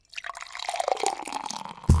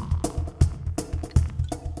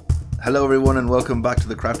Hello everyone and welcome back to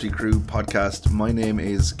the Crafty Crew podcast. My name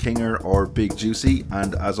is Kinger or Big Juicy,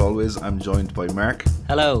 and as always I'm joined by Mark.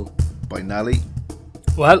 Hello. By Nally.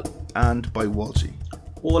 Well. And by Walshy.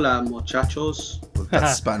 Hola muchachos. Well,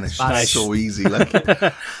 that's Spanish. That's so easy, like.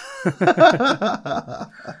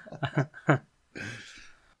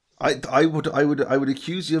 I would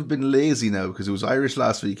accuse you of being lazy now because it was Irish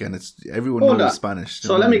last week and it's everyone knows Spanish.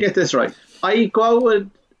 So let me get this right. I go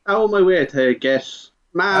out of my way to get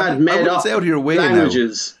made up out of your way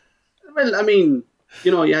languages. Now. Well, I mean,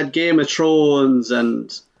 you know, you had Game of Thrones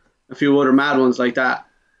and a few other mad ones like that.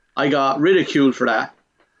 I got ridiculed for that.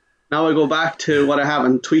 Now I go back to what I have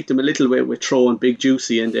and tweak them a little bit with throwing Big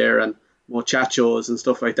Juicy in there and muchachos and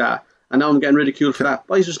stuff like that. And now I'm getting ridiculed for that.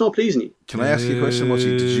 Boys, there's no pleasing you. Can I ask you a question,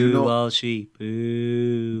 Walshy? Did you know? Walshy,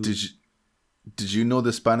 boo. Did you know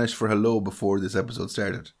the Spanish for hello before this episode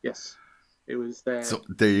started? Yes. It was so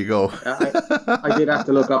there you go. I did have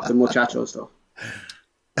to look up the muchachos though.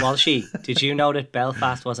 Walshy, did you know that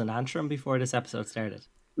Belfast was an Antrim before this episode started?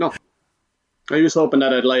 No. I was hoping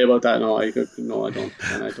that I'd lie about that. No, I don't.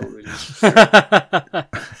 And I don't really.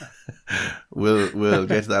 We'll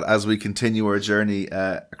get to that as we continue our journey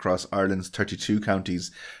across Ireland's 32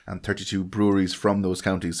 counties and 32 breweries from those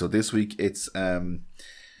counties. So this week it's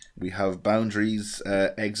we have Boundaries,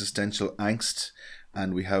 Existential Angst,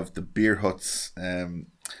 and we have the Beer Hut's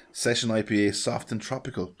Session IPA Soft and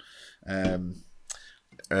Tropical,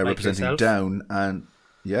 representing yourself. Down and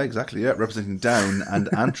representing Down and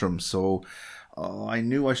Antrim. So I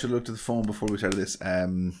knew I should have looked at the phone before we started this.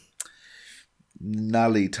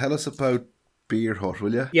 Nally, tell us about Beer Hut,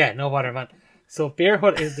 will you? Yeah, no bother, man. So Beer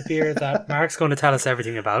Hut is the beer that Mark's going to tell us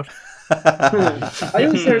everything about. I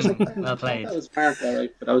was there. Well played. That was Mark, all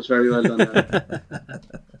right, but that was very well done.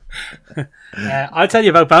 I'll tell you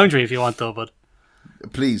about Boundary if you want, though. But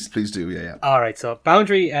please do. Yeah. All right. So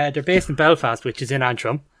Boundary, they're based in Belfast, which is in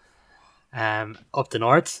Antrim, up the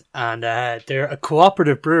north, and they're a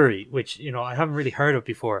cooperative brewery, which I haven't really heard of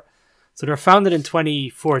before. So they're founded in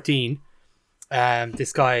 2014.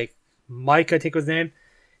 This guy, Mike, I think was his name.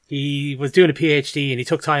 He was doing a PhD and he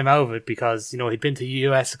took time out of it because, he'd been to the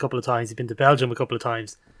US a couple of times, he'd been to Belgium a couple of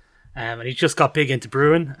times, and he just got big into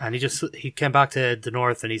brewing, and he came back to the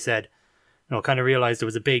north and he said, kind of realised there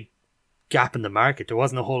was a big gap in the market. There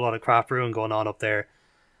wasn't a whole lot of craft brewing going on up there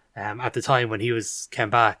at the time when he came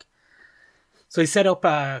back. So he set up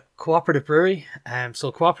a cooperative brewery. So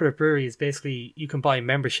a cooperative brewery is basically you can buy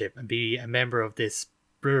membership and be a member of this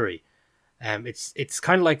brewery. It's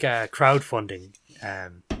kind of like a crowdfunding,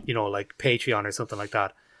 like Patreon or something like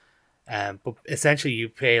that. But essentially you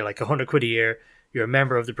pay like £100 a year. You're a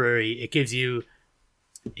member of the brewery. It gives you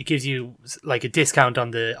like a discount on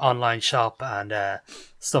the online shop and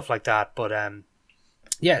stuff like that. But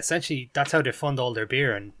essentially that's how they fund all their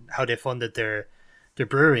beer and how they funded their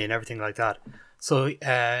brewery and everything like that. So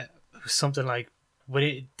something like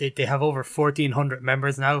they have over 1,400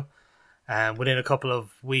 members now. Within a couple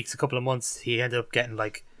of weeks, a couple of months, he ended up getting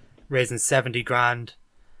raising 70 grand,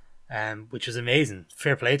 which was amazing.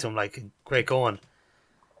 Fair play to him, great going.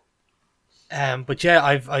 But yeah,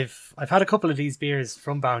 I've had a couple of these beers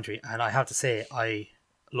from Boundary, and I have to say I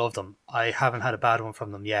love them. I haven't had a bad one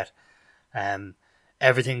from them yet.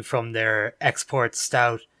 Everything from their export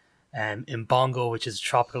stout, Imbongo, which is a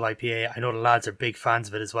tropical IPA. I know the lads are big fans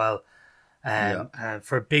of it as well. And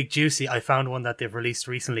for Big Juicy, I found one that they've released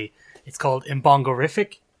recently. It's called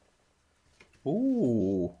Imbongorific.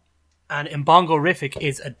 Ooh. And Imbongorific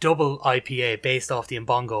is a double IPA based off the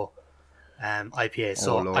Imbongo IPA.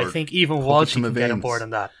 So I think even Walshy can get on board on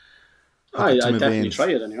that. I'd definitely try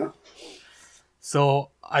it anyway. So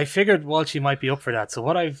I figured Walshy might be up for that. So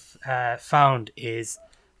what I've found is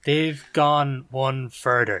they've gone one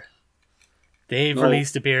further. They've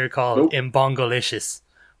released a beer called Imbongolicious,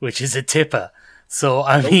 which is a tipper. So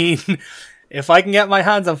I mean, if I can get my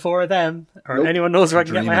hands on four of them, or anyone knows where I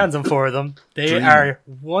can get my hands on four of them, they are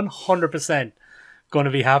 100% going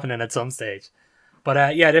to be happening at some stage. But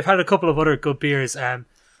they've had a couple of other good beers.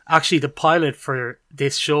 Actually, the pilot for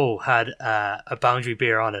this show had a Boundary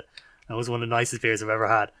beer on it. It was one of the nicest beers I've ever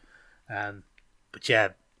had. But yeah,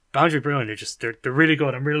 Boundary Brewing, they're really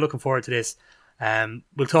good. I'm really looking forward to this.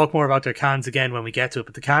 We'll talk more about their cans again when we get to it,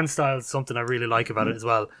 but the can style is something I really like about it as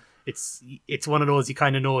well. It's one of those you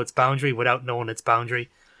kind of know it's Boundary without knowing it's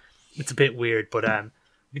Boundary. It's a bit weird, but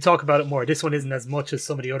we talk about it more. This one isn't as much as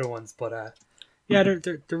some of the other ones, but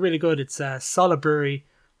they're really good. It's a solid brewery,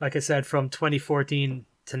 like I said, from 2014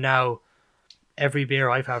 to now. Every beer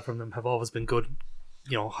I've had from them have always been good,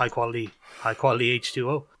 high quality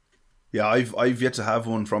H2O. Yeah, I've yet to have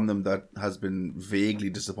one from them that has been vaguely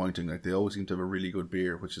disappointing. Like they always seem to have a really good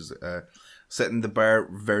beer, which is setting the bar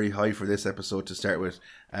very high for this episode to start with.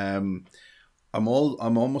 I'm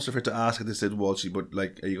almost afraid to ask at this stage, Walshy, but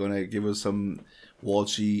like, are you going to give us some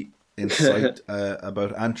Walshy insight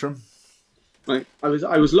about Antrim? Right. I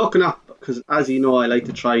was looking up because, as you know, I like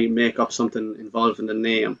to try and make up something involving the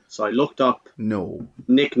name. So I looked up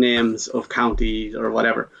nicknames of counties or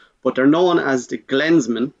whatever, but they're known as the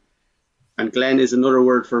Glensmen, and Glen is another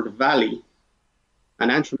word for the valley.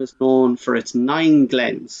 And Antrim is known for its 9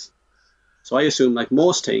 glens. So I assume, like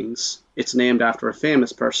most things, it's named after a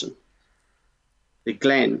famous person. The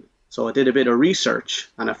Glen. So I did a bit of research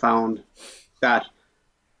and I found that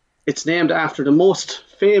it's named after the most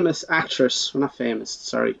famous actress, well, not famous,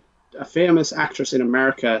 sorry, a famous actress in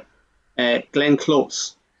America, Glenn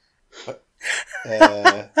Close.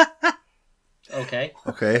 Okay.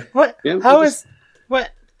 What? Yeah,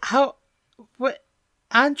 What?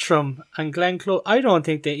 Antrim and Glen Close. I don't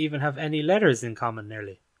think they even have any letters in common.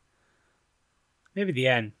 Nearly. Maybe the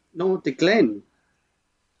N. No, the Glen.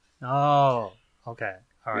 Oh. Okay.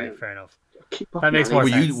 All right. Yeah. Fair enough. Keep up, That makes man. more Were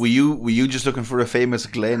sense. you just looking for a famous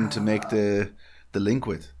Glen to make the link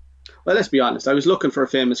with? Well, let's be honest. I was looking for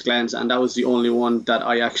famous Glens, and that was the only one that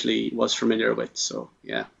I actually was familiar with. So,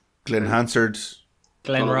 yeah. Glen Hansard.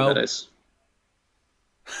 Glen Don't know Rowe. what that is.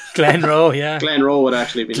 Glen Rowe. Yeah. Glen Rowe would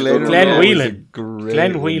actually be Glen Glen Rowe Whelan. is a great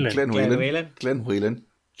Glen one. Whelan. Glen Glen Whelan. Whelan. Glen Whelan.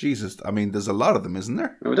 Jesus, I mean, there's a lot of them, isn't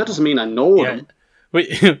there? Well, that doesn't mean I know Yeah.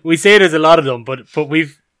 them. We say there's a lot of them, but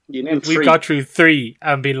we've You named 3. we've got through 3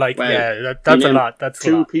 and been like, Well, yeah, that's you a named lot. That's a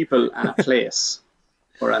 2 lot. people and a place.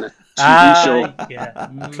 Or on a TV show. Yeah.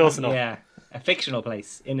 Close enough. Yeah, a fictional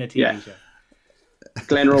place in a TV Yeah. show.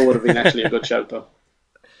 Glen Rowe would have been actually a good shout, though.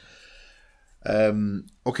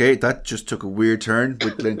 Okay, that just took a weird turn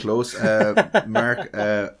with Glenn Close. Mark,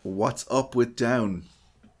 what's up with Down?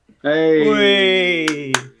 Hey.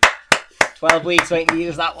 Whee! 12 weeks waiting to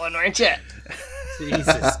use that one, weren't you?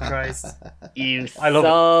 Jesus Christ. You I love it.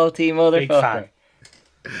 salty motherfucker.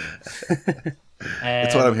 Big fan.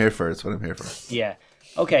 That's what I'm here for. It's what I'm here for. Yeah.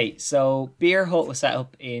 Okay, so Beer Hut was set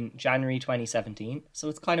up in January 2017, so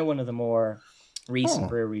it's kind of one of the more recent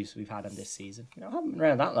breweries we've had in this season. You know, I haven't been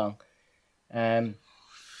around that long.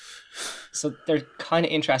 So they're kind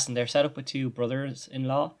of interesting. They're set up with 2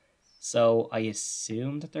 brothers-in-law, so I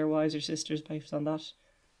assume that they're wives or sisters based on that.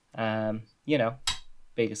 You know,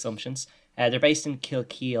 big assumptions. They're based in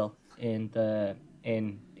Kilkeel in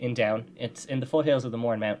Down. It's in the foothills of the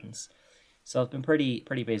Mourne Mountains. So it's been pretty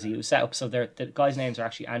busy. It was set up so the guys' names are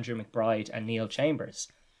actually Andrew McBride and Neil Chambers.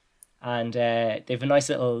 And they've a nice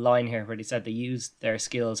little line here where they said they used their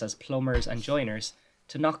skills as plumbers and joiners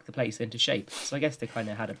to knock the place into shape. So I guess they kind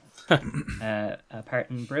of had a part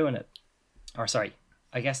in brewing it. Or sorry,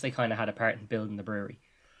 I guess they kind of had a part in building the brewery.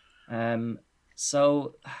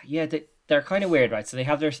 So yeah, they're kind of weird, right? So they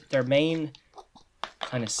have their main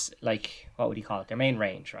kind of like, what would you call it? Their main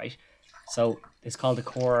range, right? So it's called the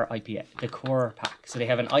Core IPA, the Core Pack. So they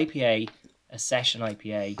have an IPA, a Session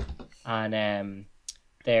IPA, and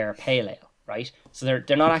their Pale Ale, right? So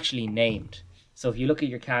they're not actually named. So if you look at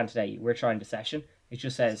your can today, we're trying the Session. It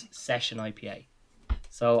just says Session IPA.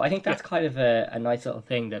 So I think that's kind of a nice little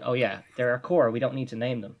thing that, oh yeah, they're a core. We don't need to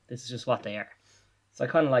name them. This is just what they are. So I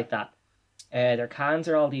kind of like that. Their cans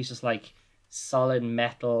are all these just like solid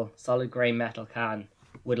grey metal can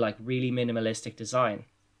with like really minimalistic design.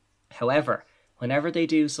 However, whenever they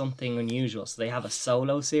do something unusual, so they have a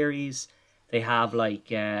solo series, they have like,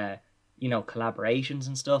 collaborations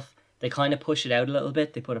and stuff, they kind of push it out a little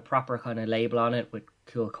bit. They put a proper kind of label on it with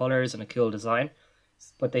cool colours and a cool design,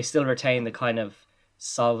 but they still retain the kind of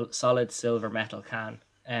solid silver metal can.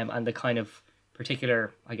 And the kind of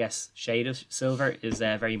particular, I guess, shade of silver is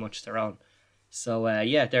very much their own. So,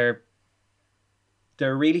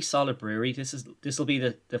 they're a really solid brewery. This will be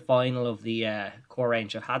the final of the core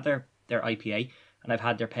range. I've had their IPA and I've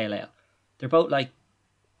had their Pale Ale. They're both like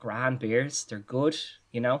grand beers. They're good,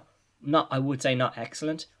 I would say not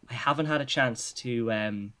excellent. I haven't had a chance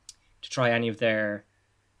to try any of their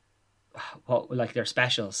their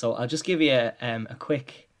specials. So I'll just give you a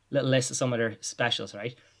quick little list of some of their specials,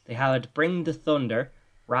 right? They had Bring the Thunder,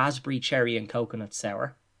 Raspberry Cherry and Coconut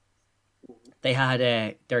Sour. They had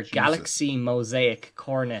their Galaxy Mosaic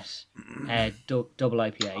Cornet double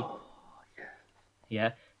IPA.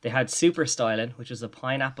 Yeah. They had Super Stylin', which is a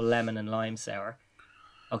pineapple, lemon and lime sour.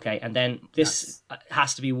 Okay, and then this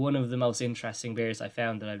has to be one of the most interesting beers I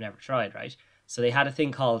found that I've never tried, right? So they had a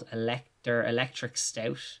thing called their Electric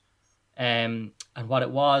Stout. And what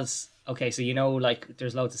it was, okay, so like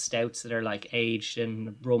there's loads of stouts that are like aged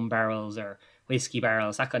in rum barrels or whiskey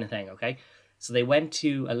barrels, that kind of thing. Okay, so they went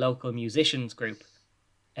to a local musicians group,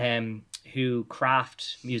 who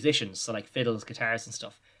craft musicians, so like fiddles, guitars, and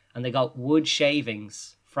stuff, and they got wood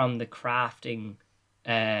shavings from the crafting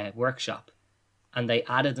workshop, and they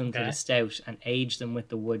added them to the stout and aged them with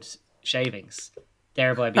the wood shavings,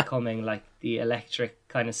 thereby becoming like the electric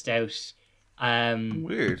kind of stout.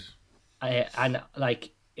 Weird. And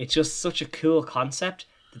like it's just such a cool concept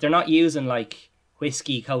that they're not using like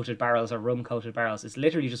whiskey coated barrels or rum coated barrels. It's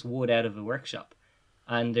literally just wood out of a workshop,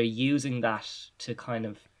 and they're using that to kind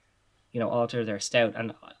of, alter their stout.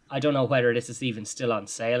 And I don't know whether this is even still on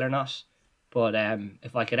sale or not, but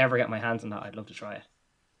if I could ever get my hands on that, I'd love to try it.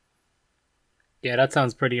 Yeah, that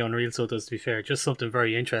sounds pretty unreal. So it does, to be fair, just something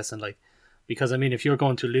very interesting. Like, because I mean, if you're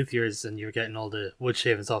going to luthiers and you're getting all the wood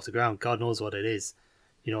shavings off the ground, God knows what it is,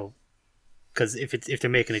 Because if they're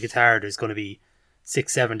making a guitar, there's going to be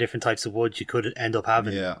 6-7 different types of wood you could end up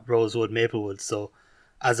having. Rosewood, maplewood. So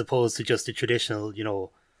as opposed to just the traditional,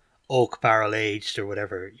 oak barrel aged or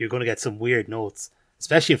whatever, you're going to get some weird notes,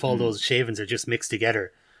 especially if all those shavings are just mixed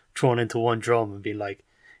together, thrown into one drum and being like,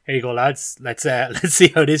 here you go, lads, let's see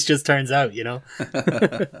how this just turns out,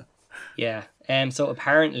 Yeah. So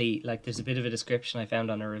apparently, like, there's a bit of a description I found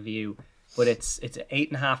on a review, but it's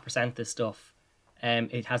 8.5% this stuff.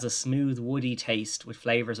 It has a smooth woody taste with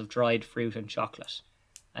flavours of dried fruit and chocolate.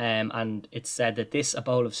 And it's said that a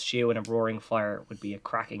bowl of stew and a roaring fire would be a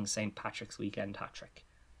cracking St. Patrick's weekend hat trick.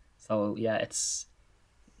 So yeah, it's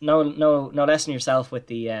no less than yourself with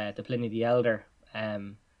the Pliny the Elder,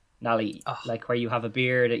 Nally, like where you have a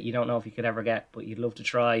beer that you don't know if you could ever get, but you'd love to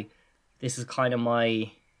try. This is kind of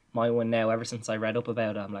my one now. Ever since I read up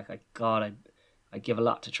about it, I'm like, God, I'd give a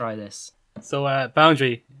lot to try this. So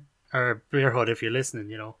Boundary or Beer Hut, if you're listening,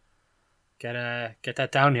 get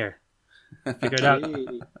that down here. Figure it out.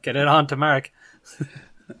 Get it on to Mark.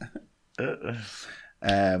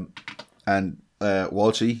 And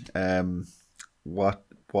Walshy,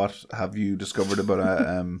 what have you discovered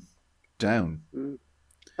about Down?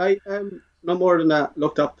 I no more than that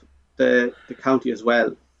looked up the county as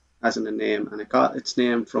well as in the name, and it got its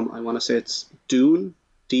name from, I want to say it's Dun,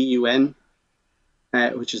 D-U-N,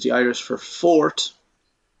 which is the Irish for fort.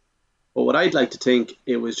 But what I'd like to think,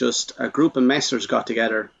 it was just a group of messers got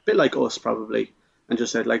together, a bit like us probably, and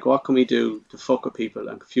just said, like, what can we do to fuck with people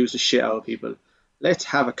and confuse the shit out of people? Let's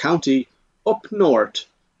have a county up north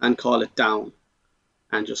and call it Down,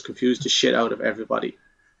 and just confuse the shit out of everybody.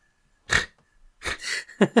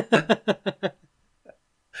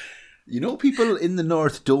 People in the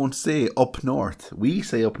north don't say up north. We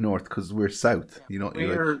say up north because we're south.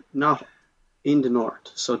 We're not in the north,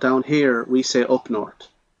 so down here we say up north.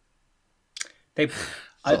 I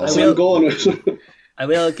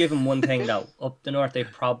will give them one thing though. Up the north, they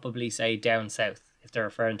probably say down south if they're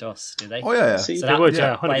referring to us. Do they? Oh yeah. See, so they would,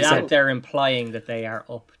 yeah. By that, they're implying that they are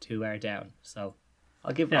up to our down. So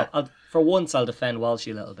I'll give. Yeah. For once, I'll defend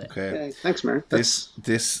Walshy a little bit. Okay. Thanks, Mary. This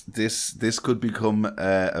could become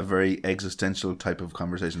a very existential type of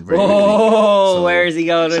conversation. Very quickly. So where is he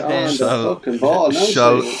going with this?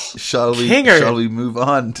 Shall we move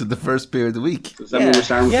on to the first beer of the week? Does that mean we're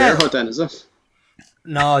starting with Beer Hut then? Is it?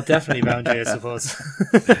 No, definitely Boundary, I suppose.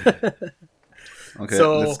 Okay,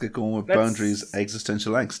 so let's get going with Boundary's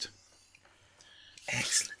Existential Angst.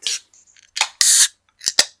 Excellent.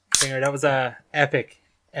 Singer, that was a epic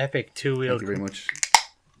two-wheeled. Thank you very much.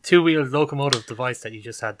 Two-wheeled locomotive device that you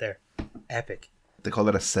just had there. Epic. They call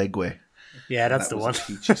it a Segway. Yeah, that's the one.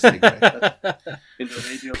 Peachy Segway.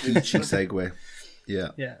 Peachy Segway. Yeah.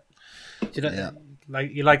 Yeah.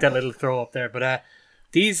 You like that little throw up there, but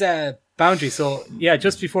these Boundaries. So yeah,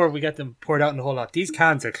 just before we get them poured out in a whole lot, these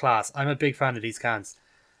cans are class. I'm a big fan of these cans.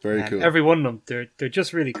 Very cool. Every one of them, they're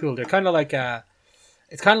just really cool. They're kind of like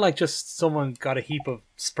it's kind of like just someone got a heap of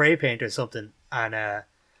spray paint or something, and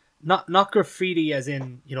not graffiti as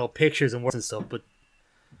in pictures and words and stuff, but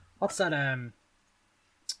what's that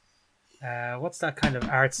kind of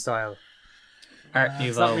art style? Art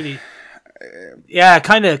Nouveau. Really, yeah,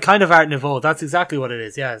 kind of Art Nouveau. That's exactly what it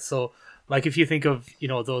is. Yeah, so. Like if you think of,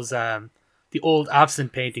 those the old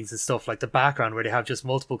absinthe paintings and stuff, like the background where they have just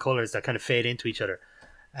multiple colours that kind of fade into each other.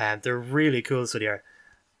 They're really cool, so they are.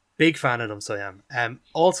 Big fan of them, so I am.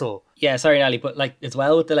 Also... Yeah, sorry, Nally, but like as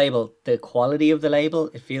well with the label, the quality of the label,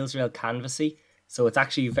 it feels real canvassy. So it's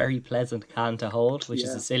actually a very pleasant can to hold, which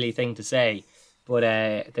is a silly thing to say. But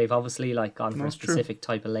they've obviously gone for a specific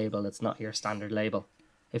type of label that's not your standard label.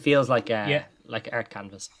 It feels like art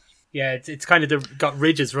canvas. Yeah, it's kind of got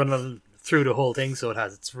ridges running through the whole thing, so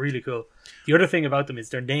it's really cool. The other thing about them is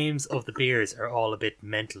their names of the beers are all a bit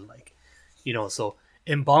mental, so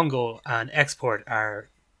Imbongo and Export are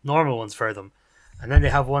normal ones for them, And then they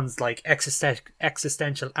have ones like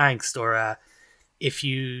existential angst, or if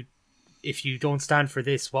you don't stand for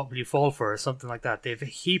this, what will you fall for, or something like that. They have a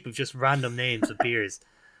heap of just random names of beers,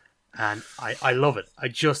 and I love it. I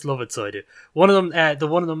just love it. So I do. One of them, the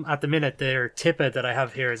one of them at the minute, their tipper that I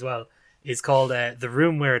have here as well, is called The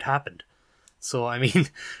Room Where It Happened. So I mean,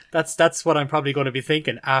 that's what I'm probably going to be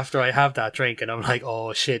thinking after I have that drink, and I'm like,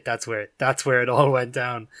 oh shit, that's where it all went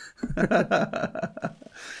down.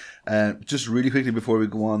 Just really quickly before we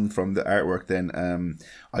go on from the artwork, then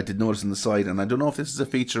I did notice on the side, and I don't know if this is a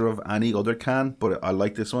feature of any other can, but I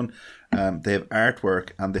like this one. They have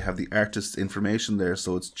artwork and they have the artist's information there,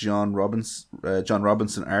 so it's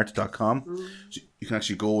johnrobinsonart.com. So you can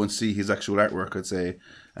actually go and see his actual artwork, I'd say,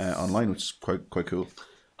 online, which is quite cool.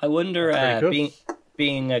 I wonder, cool.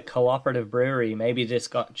 being a cooperative brewery, maybe this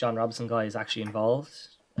John Robinson guy is actually involved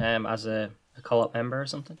as a co-op member or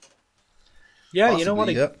something. Yeah, Possibly, you know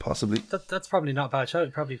what? Possibly. That's probably not a bad shout.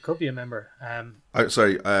 It probably could be a member. I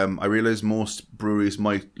realize most breweries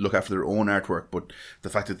might look after their own artwork, but the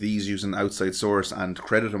fact that these use an outside source and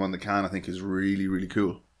credit him on the can, I think, is really, really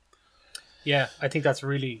cool. Yeah, I think that's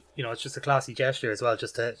really, it's just a classy gesture as well,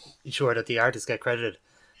 just to ensure that the artists get credited.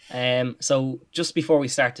 So just before we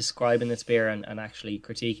start describing this beer and actually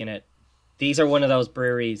critiquing it, these are one of those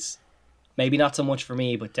breweries, maybe not so much for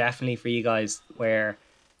me, but definitely for you guys, where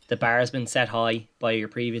the bar has been set high by your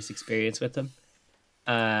previous experience with them.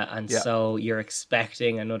 So you're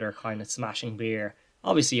expecting another kind of smashing beer.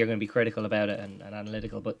 Obviously, you're going to be critical about it and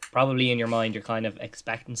analytical, but probably in your mind, you're kind of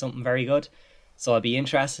expecting something very good. So I'd be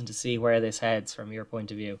interested to see where this heads from your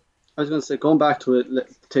point of view. I was going to say, going back to the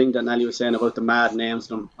thing that Nelly was saying about the mad names of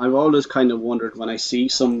them, I've always kind of wondered when I see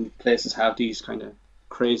some places have these kind of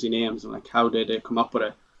crazy names, and like, how did they come up with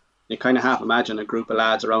it? You kind of half imagine a group of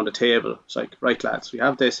lads around a table. It's like, right, lads, we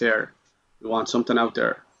have this here. We want something out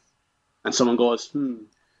there. And someone goes,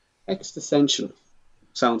 existential.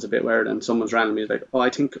 Sounds a bit weird. And someone's randomly like, oh, I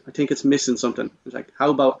think it's missing something. It's like,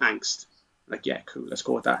 how about angst? I'm like, yeah, cool, let's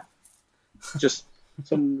go with that. Just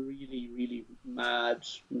some really, really mad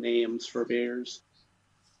names for beers.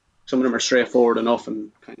 Some of them are straightforward enough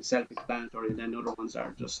and kind of self-explanatory, and then other ones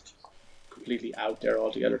are just completely out there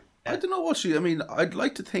altogether. I don't know what I mean, I'd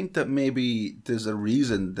like to think that maybe there's a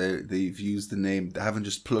reason they've used the name. They haven't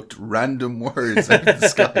just plucked random words out of the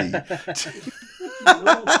sky.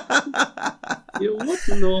 You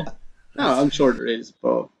wouldn't know. No, I'm sure there is,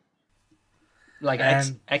 but Like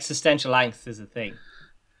existential angst is a thing.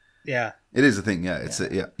 Yeah. It is a thing, yeah.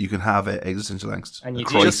 You can have existential angst. And you a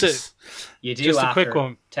do. crisis. You do Just a after quick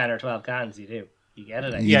one. 10 or 12 cans, you do. You get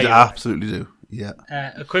it. You Yeah. absolutely do. Yeah.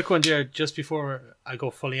 A quick one there, just before I go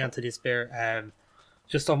fully onto this beer.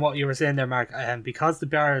 Just on what you were saying there, Mark. Because the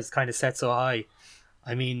bar is kind of set so high,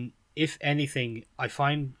 I mean, if anything, I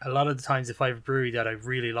find a lot of the times if I have a brewery that I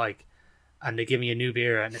really like, and they give me a new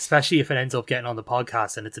beer, and especially if it ends up getting on the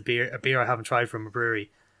podcast and it's a beer I haven't tried from a brewery,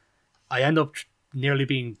 I end up nearly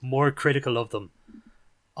being more critical of them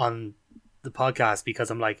on the podcast, because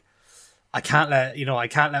I'm like, I can't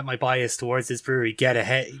let my bias towards this brewery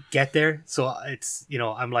get there. So it's,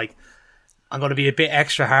 I'm like, I'm going to be a bit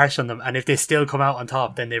extra harsh on them, and if they still come out on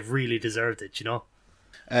top, then they've really deserved it,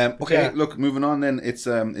 Okay, Yeah. look, moving on then. It's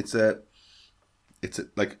a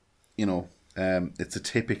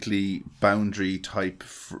typically Boundary type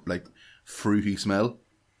fruity smell.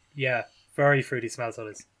 Yeah, very fruity smells of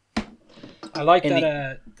this. I like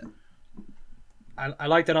that. I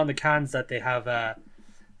like that on the cans that they have.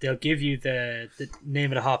 They'll give you the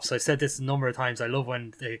name of the hops. So I've said this a number of times. I love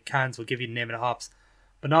when the cans will give you the name of the hops.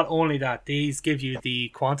 But not only that, these give you the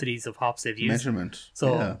quantities of hops they've used. Measurement.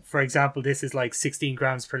 So, yeah. for example, this is like 16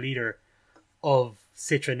 grams per litre of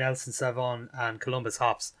Citra, Nelson Sauvin and Columbus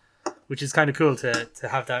hops, which is kind of cool to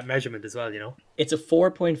have that measurement as well, It's a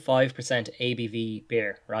 4.5% ABV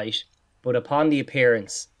beer, right? But upon the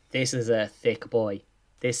appearance, this is a thick boy.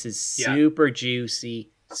 This is super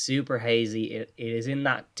juicy, super hazy. It is in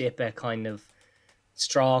that dipper kind of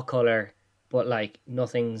straw colour, but like no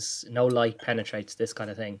light penetrates this kind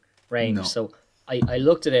of thing range. No. So I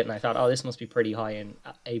looked at it and I thought, oh, this must be pretty high in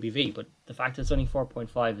ABV, but the fact that it's only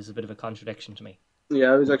 4.5 is a bit of a contradiction to me.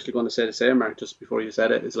 yeah, I was actually going to say the same, Mark, just before you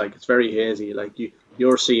said it. It's like, it's very hazy. Like,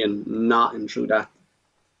 you're seeing nothing through that.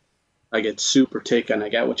 Like, it's super thick, and I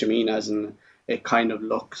get what you mean, as in it kind of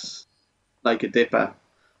looks like a dipper.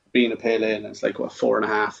 Being a pale ale, it's like,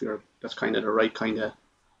 4.5. That's kind of the right kind of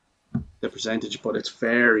the percentage, but it's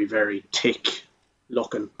very, very thick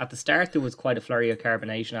looking. At the start, there was quite a flurry of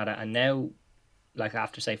carbonation at it, and now, like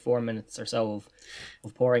after say 4 minutes or so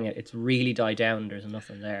of pouring it, it's really died down. There's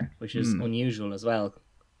nothing there, which is unusual as well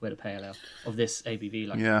with a pale ale of this ABV.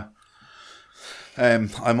 Like, Yeah.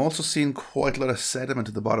 I'm also seeing quite a lot of sediment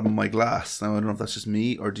at the bottom of my glass. Now, I don't know if that's just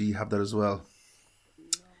me, or do you have that as well?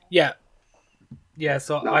 Yeah. Yeah,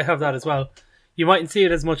 so I have that as well. You mightn't see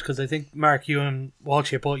it as much because I think, Mark, you and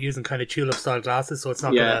Walsh are both using kind of tulip style glasses, so it's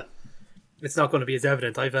not gonna be as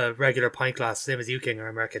evident. I have a regular pint glass, same as you, King, I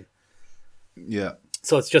reckon. Yeah.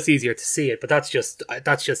 So it's just easier to see it, but that's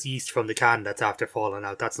just yeast from the can that's after falling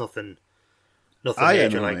out. That's nothing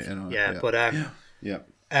major.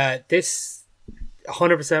 This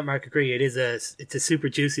 100% Mark agree. It's a super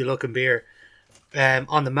juicy looking beer.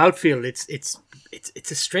 On the mouthfeel,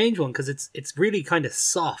 it's a strange one because it's really kind of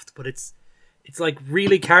soft, but it's like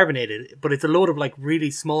really carbonated, but it's a load of like really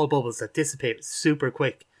small bubbles that dissipate super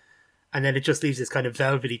quick, and then it just leaves this kind of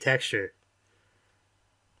velvety texture.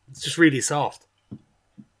 It's just really soft.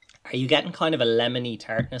 Are you getting kind of a lemony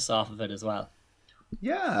tartness off of it as well?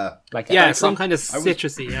 Yeah. Some kind of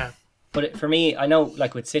citrusy, yeah. But for me, I know,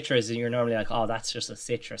 like with citrus, you're normally like, oh, that's just a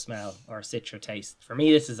citrus smell or a citrus taste. For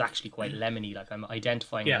me, this is actually quite lemony. Like I'm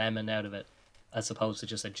identifying lemon out of it, as opposed to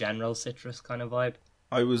just a general citrus kind of vibe.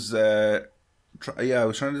 I was, I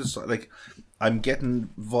was trying to just like, I'm getting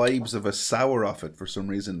vibes of a sour off it for some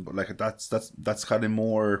reason, but like that's kind of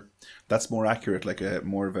more, that's more accurate, like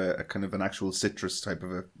more of a kind of an actual citrus type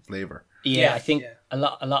of a flavor. Yeah, I think a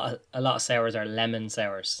lot of sours are lemon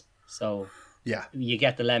sours, so. Yeah, you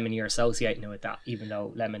get the lemon, you're associating it with that, even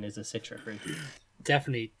though lemon is a citrus fruit.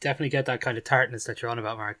 Definitely get that kind of tartness that you're on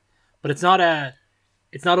about, Mark. But it's not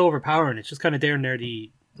overpowering. It's just kind of there near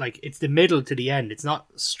it's the middle to the end. It's not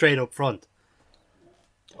straight up front.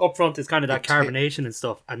 Up front is kind of that carbonation and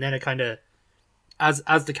stuff, and then it kind of, as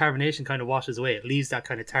the carbonation kind of washes away, it leaves that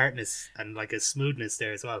kind of tartness and like a smoothness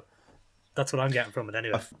there as well. That's what I'm getting from it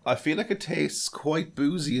anyway. I feel like it tastes quite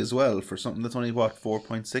boozy as well for something that's only,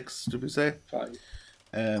 4.6, did we say? 5.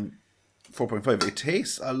 4.5. It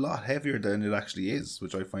tastes a lot heavier than it actually is,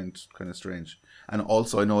 which I find kind of strange. And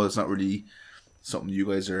also, I know it's not really something you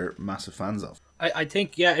guys are massive fans of. I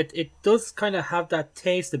think, it does kind of have that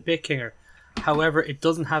taste a bit, Kinger. However, it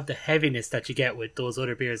doesn't have the heaviness that you get with those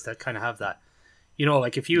other beers that kind of have that. You know,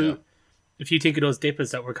 like if you think of those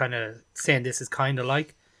dippers that we're kind of saying this is kind of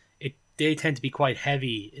like, they tend to be quite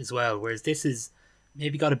heavy as well, whereas this is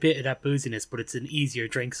maybe got a bit of that booziness, but it's an easier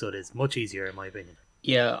drink, so it is much easier in my opinion.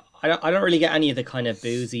 Yeah, I don't really get any of the kind of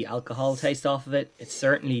boozy alcohol taste off of it. It's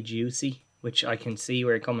certainly juicy, which I can see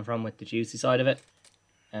where you're coming from with the juicy side of it.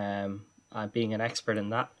 Being an expert in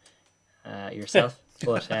that yourself,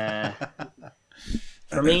 but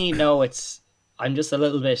for me, no, I'm just a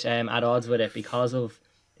little bit at odds with it because of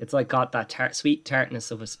it's like got that sweet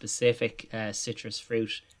tartness of a specific citrus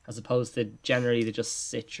fruit, as opposed to generally the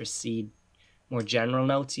just citrusy, more general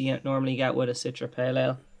notes you normally get with a Citra Pale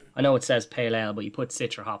Ale. I know it says Pale Ale, but you put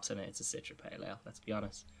Citra hops in it, it's a Citra Pale Ale, let's be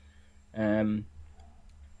honest. And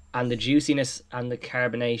the juiciness and the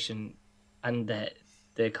carbonation and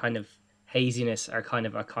the kind of haziness are kind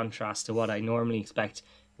of a contrast to what I normally expect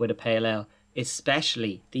with a Pale Ale,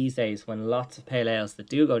 especially these days when lots of Pale Ales that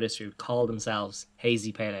do go this route call themselves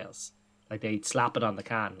hazy Pale Ales. Like they slap it on the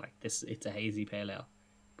can, like this, it's a hazy Pale Ale.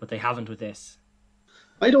 But they haven't with this.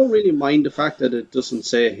 I don't really mind the fact that it doesn't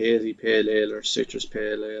say hazy pale ale or citrus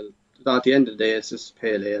pale ale. At the end of the day, it's just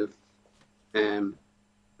pale ale.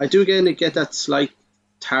 I do get that slight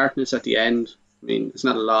tartness at the end. I mean, it's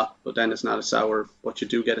not a lot, but then it's not a sour, but you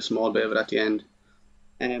do get a small bit of it at the end.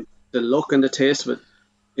 The look and the taste of it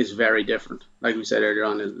is very different. Like we said earlier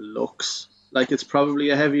on, it looks like it's probably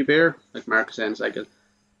a heavy beer. Like Mark was saying, it's like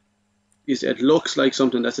it looks like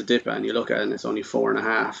something that's a dipper, and you look at it and it's only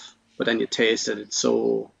 4.5, but then you taste it, it's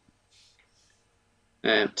so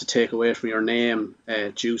to take away from your name,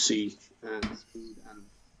 juicy and smooth and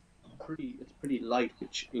it's pretty light,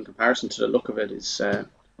 which in comparison to the look of it is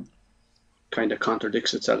kind of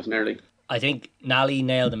contradicts itself nearly. I think Nally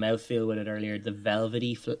nailed the mouthfeel with it earlier, the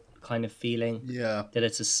velvety kind of feeling. Yeah, that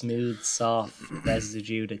it's a smooth, soft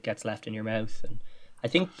residue that gets left in your mouth. And I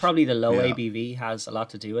think probably the low ABV has a lot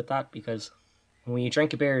to do with that, because when you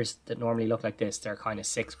drink beers that normally look like this, they're kind of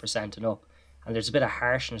 6% and up, and there's a bit of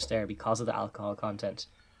harshness there because of the alcohol content.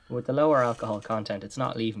 But with the lower alcohol content, it's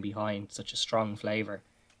not leaving behind such a strong flavour,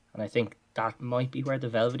 and I think that might be where the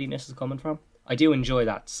velvetyness is coming from. I do enjoy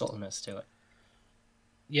that subtleness to it.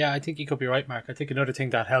 Yeah, I think you could be right, Mark. I think another thing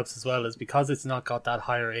that helps as well is because it's not got that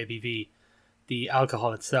higher ABV, the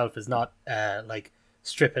alcohol itself is not like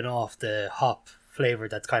stripping off the hop flavour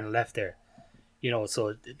that's kind of left there. You know,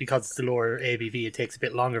 so because it's the lower ABV, it takes a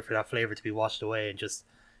bit longer for that flavour to be washed away, and just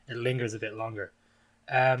it lingers a bit longer.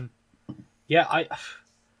 Yeah, I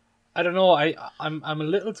don't know. I'm a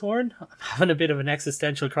little torn. I'm having a bit of an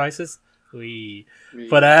existential crisis We,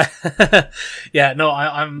 but yeah, no,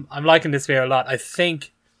 I'm liking this beer a lot. I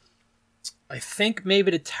think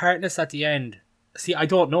maybe the tartness at the end. See, I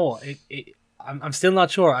don't know. I'm still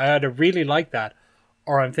not sure. I either really like that,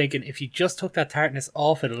 or I'm thinking if you just took that tartness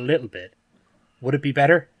off it a little bit, would it be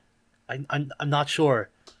better? I'm not sure.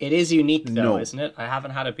 It is unique though, No. isn't it? I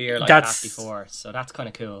haven't had a beer like that before, so that's kind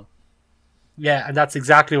of cool. Yeah, and that's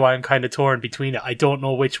exactly why I'm kind of torn between it. I don't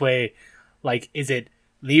know which way. Like, is it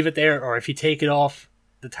leave it there, or if you take it off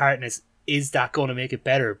the tartness, is that going to make it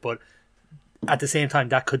better? But at the same time,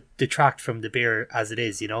 that could detract from the beer as it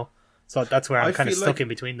is, you know? So that's where I'm kind of stuck in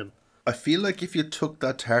between them. I feel like if you took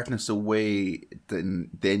that tartness away, then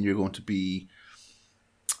you're going to be.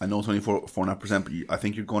 I know it's only 4.5%, but I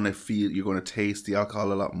think you're going to taste the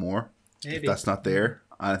alcohol a lot more. Maybe. If that's not there.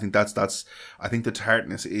 And I think I think the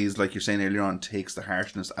tartness is, like you're saying earlier on, takes the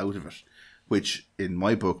harshness out of it, which in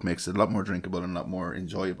my book makes it a lot more drinkable and a lot more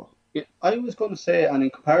enjoyable. Yeah, I was going to say, and in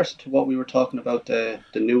comparison to what we were talking about the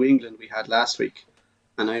New England we had last week,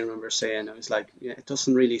 and I remember saying, I was like, yeah, it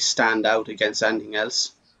doesn't really stand out against anything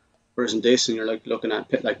else. Whereas in this, and you're like looking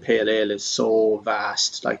at like pale ale is so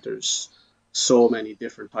vast, like there's so many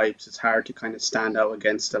different types. It's hard to kind of stand out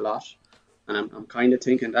against a lot. And I'm kind of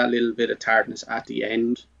thinking that little bit of tartness at the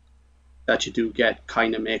end that you do get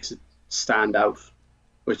kind of makes it stand out,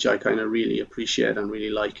 which I kind of really appreciate and really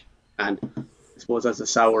like. And I suppose as a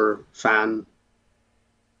sour fan,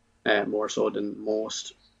 more so than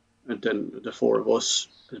most, than the four of us,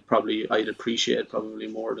 I'd appreciate probably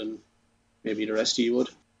more than maybe the rest of you would.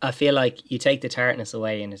 I feel like you take the tartness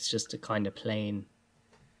away and it's just a kind of plain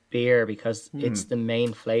beer because it's the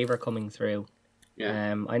main flavour coming through.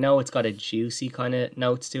 Yeah. I know it's got a juicy kind of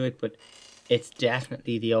notes to it, but it's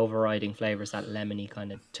definitely the overriding flavours, that lemony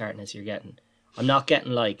kind of tartness you're getting. I'm not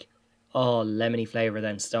getting like, oh, lemony flavour,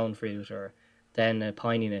 then stone fruit, or then a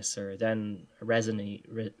pininess, or then a resinous,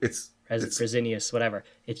 whatever.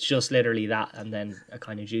 It's just literally that, and then a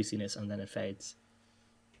kind of juiciness, and then it fades.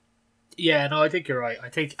 Yeah, no, I think you're right. I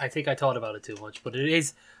think I thought about it too much, but it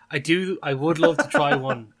is. I would love to try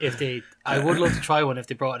one if they. I would love to try one if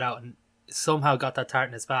they brought it out and somehow got that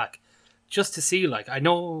tartness back, just to see. Like, I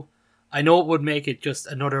know it would make it just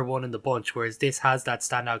another one in the bunch, whereas this has that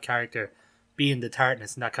standout character being the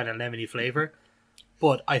tartness and that kind of lemony flavor.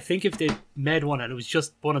 But I think if they made one and it was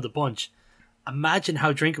just one of the bunch, imagine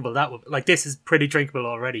how drinkable that would. Like, this is pretty drinkable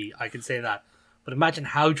already, I can say that. But imagine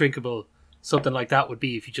how drinkable something like that would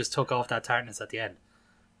be if you just took off that tartness at the end.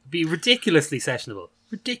 It'd be ridiculously sessionable.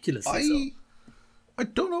 Ridiculously so. I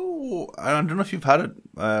don't know. I don't know if you've had it,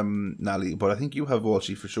 Nally, but I think you have,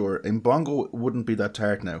 Walshy, for sure. In Bongo, it wouldn't be that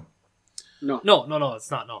tart now. No,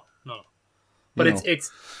 it's not. No. But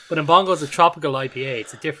but in Bongo it's a tropical IPA.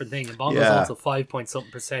 It's a different thing. In Bongo it's also 5 point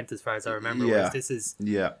something % as far as I remember. Yeah. Whereas this is,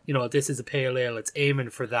 this is a pale ale. It's aiming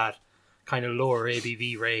for that kind of lower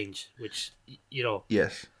ABV range, which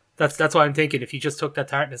Yes. That's why I'm thinking if you just took that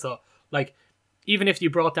tartness off, like even if you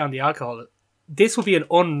brought down the alcohol, this would be an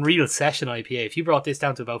unreal session IPA. If you brought this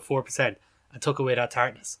down to about 4% and took away that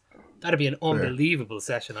tartness, that'd be an unbelievable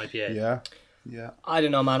session IPA. Yeah. I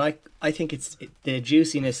don't know, man. I think the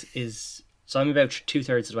juiciness is. So I'm about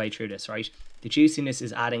 2/3 of the way through this, right? The juiciness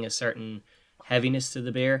is adding a certain heaviness to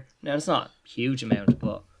the beer. Now, it's not a huge amount,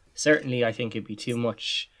 but certainly I think it'd be too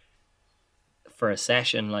much for a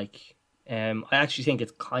session. Like, I actually think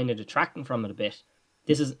it's kind of detracting from it a bit.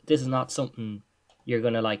 This is not something you're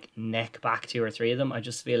going to like neck back 2 or 3 of them. I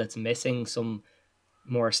just feel it's missing some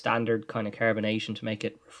more standard kind of carbonation to make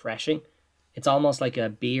it refreshing. It's almost like a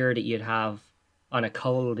beer that you'd have on a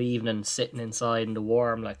cold evening sitting inside in the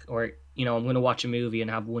warm, like, or I'm going to watch a movie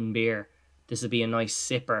and have one beer. This would be a nice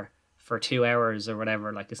sipper for 2 hours or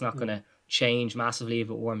whatever. Like, it's not going to change massively if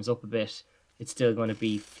it warms up a bit. It's still going to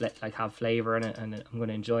be have flavor in it, and I'm going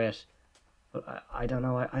to enjoy it. But I don't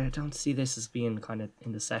know. I don't see this as being kind of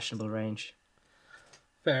in the sessionable range.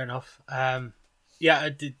 Fair enough.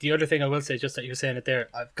 The other thing I will say, just that you're saying it there,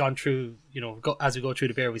 I've gone through, as we go through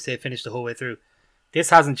the beer, we say finish the whole way through.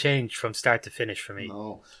 This hasn't changed from start to finish for me.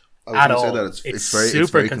 No. At all. That it's very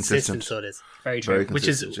super consistent. So it is. Very true.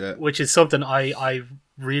 Which is something I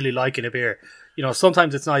really like in a beer.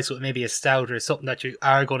 Sometimes it's nice with maybe a stout or something that you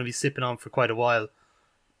are going to be sipping on for quite a while.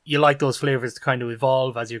 You like those flavors to kind of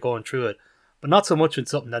evolve as you're going through it, but not so much with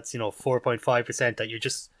something that's 4.5% that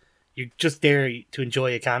you're just there to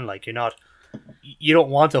enjoy a can. Like, you don't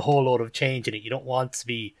want a whole load of change in it. You don't want to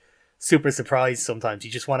be super surprised. Sometimes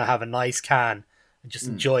you just want to have a nice can and just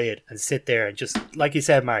enjoy it and sit there and just, like you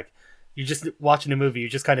said, Mark, you're just watching a movie, you're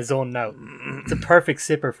just kind of zoning out. It's a perfect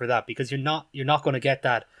sipper for that, because you're not going to get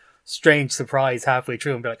that strange surprise halfway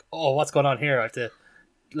through and be like, oh, what's going on here? I have to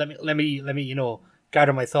let me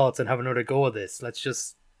gather my thoughts and have another go at this. It's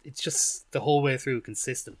just the whole way through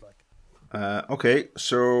consistent. Like, okay,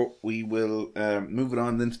 so we will move it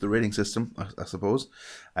on into the rating system, I suppose,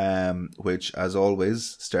 which, as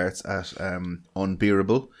always, starts at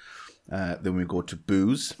unbearable. Then we go to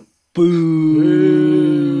booze. Booze.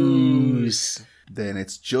 Then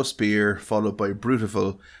it's just beer, followed by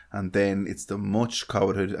Brutiful, and then it's the much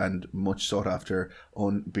coveted and much sought after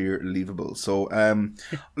Unbeerleavable. So,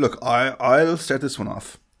 look, I'll start this one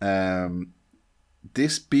off.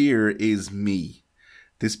 This beer is me.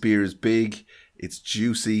 This beer is big. It's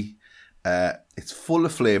juicy. It's full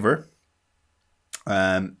of flavour.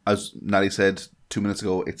 As Natty said 2 minutes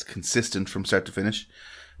ago, it's consistent from start to finish.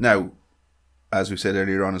 Now, as we said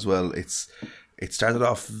earlier on as well, it started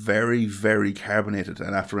off very, very carbonated,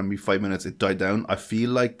 and after maybe 5 minutes, it died down. I feel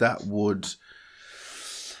like that would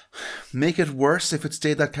make it worse if it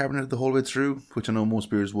stayed that carbonated the whole way through, which I know most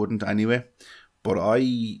beers wouldn't anyway. But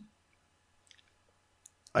I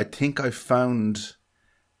think I found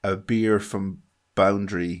a beer from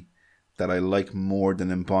Boundary that I like more than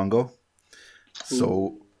Mbongo.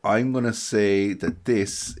 So I'm going to say that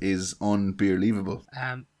this is Unbeerleavable.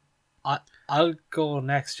 I'll go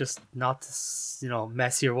next, just not to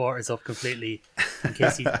mess your waters up completely, in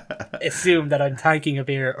case you assume that I'm tanking a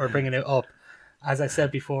beer or bringing it up. As I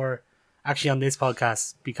said before, actually on this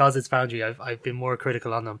podcast, because it's Boundary, I've been more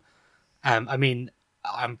critical on them. I mean,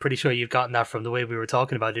 I'm pretty sure you've gotten that from the way we were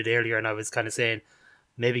talking about it earlier, and I was kind of saying,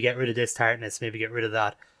 maybe get rid of this tartness, maybe get rid of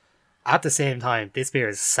that. At the same time, this beer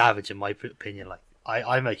is savage in my opinion. Like,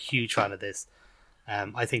 I'm a huge fan of this.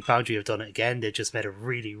 I think Boundary have done it again. They just made a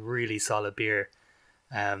really, really solid beer.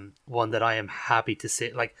 One that I am happy to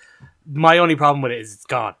sit. Like, my only problem with it is it's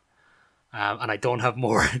gone. And I don't have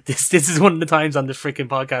more. This is one of the times on the freaking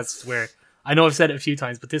podcast where, I know I've said it a few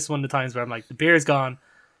times, but this is one of the times where I'm like, the beer is gone,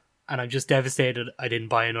 and I'm just devastated I didn't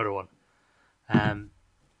buy another one.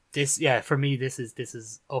 For me, this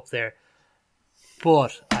is up there.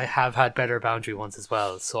 But I have had better Boundary ones as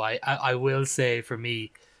well. So I will say, for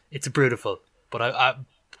me, it's a Brutiful. But I'm a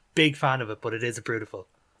big fan of it, but it is a Brutiful.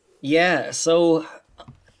 Yeah, so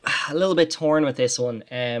a little bit torn with this one.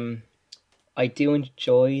 I do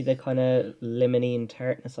enjoy the kind of lemony and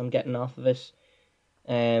tartness I'm getting off of it.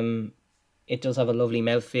 It does have a lovely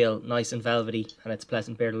mouthfeel, nice and velvety, and it's a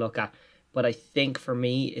pleasant beer to look at. But I think for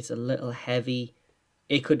me, it's a little heavy.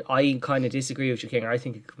 I kind of disagree with you, King. I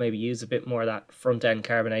think it could maybe use a bit more of that front end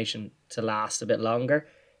carbonation to last a bit longer.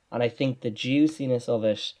 And I think the juiciness of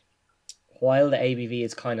it, while the ABV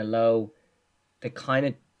is kind of low, they kind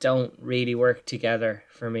of don't really work together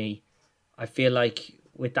for me. I feel like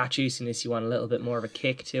with that juiciness, you want a little bit more of a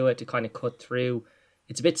kick to it to kind of cut through.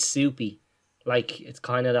 It's a bit soupy. Like, it's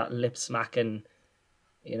kind of that lip smacking,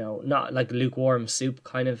 not like lukewarm soup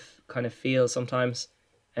kind of feel sometimes.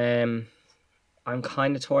 I'm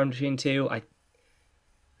kind of torn between two. I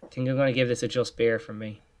think I'm going to give this a just beer from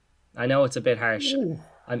me. I know it's a bit harsh.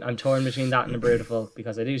 I'm torn between that and the Brutiful,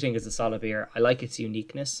 because I do think it's a solid beer. I like its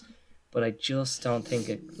uniqueness, but I just don't think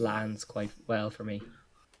it lands quite well for me.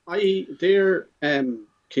 Kinger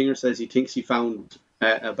says he thinks he found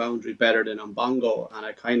a Boundary better than Mbongo, and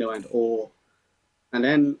I kind of went, oh. And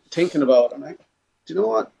then thinking about it, I'm like, do you know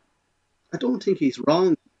what? I don't think he's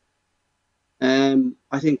wrong.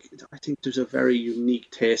 I think there's a very unique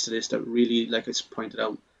taste to this that really, like I pointed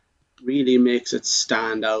out, really makes it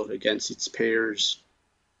stand out against its peers,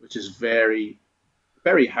 which is very,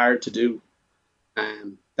 very hard to do.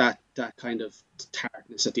 That kind of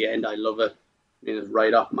tartness at the end, I love it. I mean, it's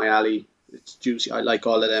right up my alley. It's juicy. I like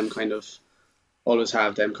all of them always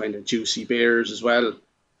have them kind of juicy beers as well.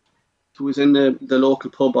 If it was in the local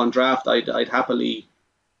pub on draft, I'd happily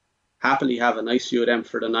have a nice few of them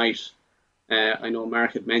for the night. I know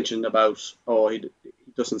Mark had mentioned about, he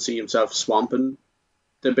doesn't see himself swamping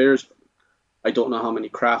the beers. I don't know how many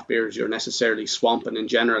craft beers you're necessarily swamping in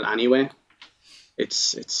general anyway.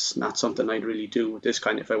 It's not something I'd really do with this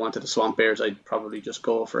kind. If I wanted to swamp beers, I'd probably just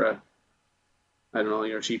go for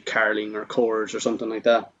your cheap Carling or Coors or something like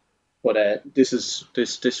that. But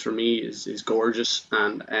this for me is gorgeous,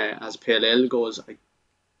 and as Pale Ale goes,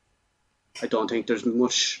 I don't think there's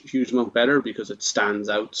huge amount better, because it stands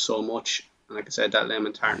out so much. And like I said, that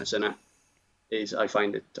lemon tartness in it I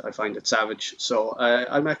find it savage. So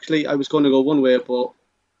I was going to go one way, but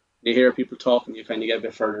you hear people talking, you kind of get a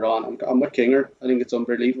bit further on. I'm with Kinger. I think it's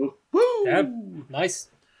Unbeerleavable. Woo! Yeah, nice.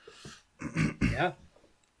 Yeah,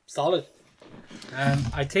 solid.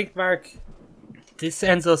 I think, Mark, this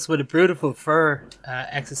ends us with a Brutiful for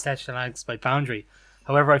Existential Angst by Boundary.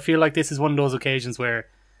 However, I feel like this is one of those occasions where,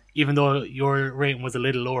 even though your rating was a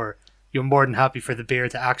little lower, you're more than happy for the beer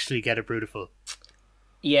to actually get a Brewtiful.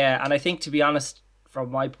 Yeah, and I think, to be honest,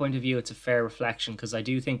 from my point of view, it's a fair reflection, because I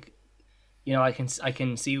do think, I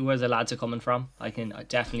can see where the lads are coming from. I can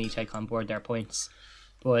definitely take on board their points,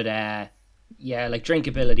 but like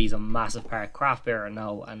drinkability is a massive part. Craft beer,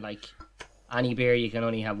 no, and like any beer you can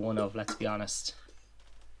only have one of. Let's be honest,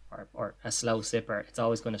 or a slow sipper, it's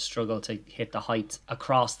always going to struggle to hit the heights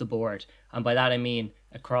across the board, and by that I mean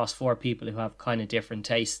across 4 people who have kind of different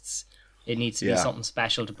tastes. It needs to be something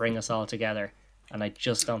special to bring us all together, and I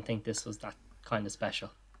just don't think this was that kind of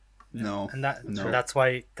special. No, and that's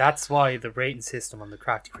why the rating system on the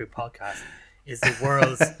Crafty Crew podcast is the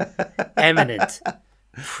world's eminent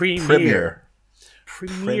premier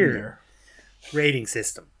rating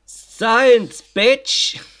system. Science,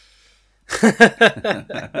 bitch.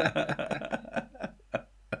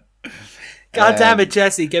 God damn it,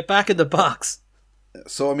 Jesse! Get back in the box.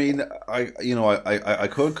 So I mean, I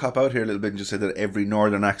could cop out here a little bit and just say that every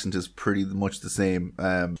northern accent is pretty much the same.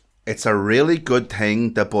 It's a really good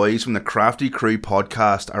thing the boys from the Crafty Crew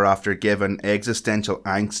podcast are after giving Existential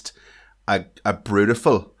Angst a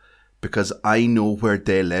Brewtiful, because I know where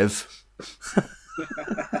they live.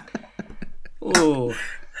 Oh,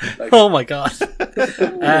 oh my god!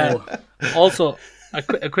 Also,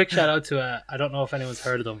 a quick shout out to I don't know if anyone's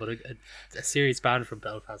heard of them, but a serious band from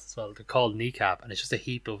Belfast as well. They're called Kneecap, and it's just a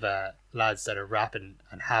heap of lads that are rapping,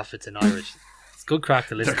 and half it's in Irish. It's good crack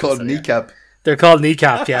to listen. They're called Kneecap. Yeah. They're called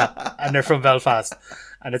Kneecap, yeah, and they're from Belfast,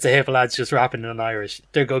 and it's a heap of lads just rapping in Irish.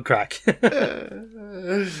 They're good crack.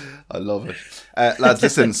 I love it, lads.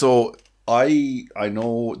 Listen, so I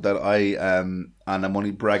know that and I'm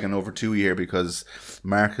only bragging over 2 here because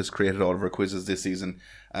Mark has created all of our quizzes this season.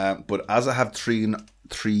 But as I have three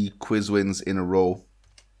quiz wins in a row,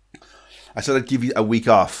 I said I'd give you a week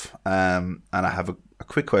off. And I have a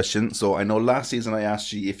quick question. So I know last season I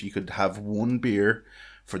asked you if you could have one beer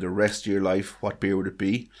for the rest of your life, what beer would it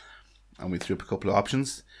be? And we threw up a couple of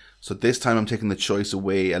options. So this time I'm taking the choice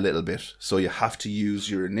away a little bit. So you have to use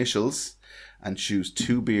your initials and choose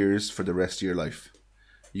 2 beers for the rest of your life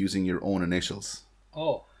using your own initials.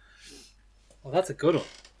 Oh, well, that's a good one.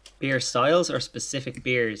 Beer styles or specific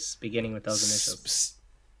beers beginning with those initials?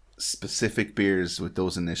 Specific beers with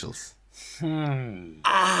those initials. Okay,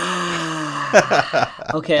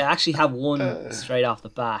 I actually have one straight off the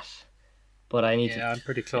bat, but I need to. Yeah, I'm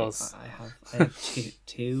pretty close. I have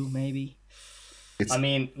two maybe. I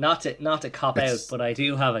mean, not to cop out, but I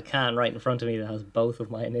do have a can right in front of me that has both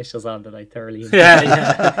of my initials on that I thoroughly enjoy.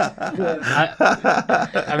 Yeah.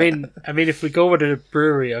 I mean, if we go with a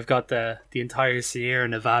brewery, I've got the entire Sierra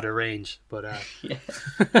Nevada range, but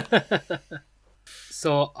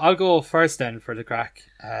So I'll go first then for the crack,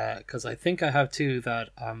 because I think I have 2 that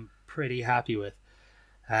I'm pretty happy with.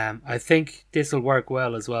 I think this will work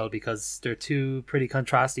well as well because they're 2 pretty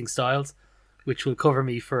contrasting styles, which will cover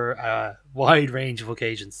me for a wide range of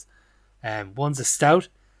occasions. One's a stout,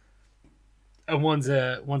 and one's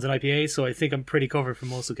an IPA, so I think I'm pretty covered for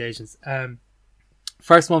most occasions.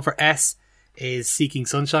 First one for S is Seeking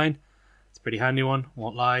Sunshine. It's a pretty handy one,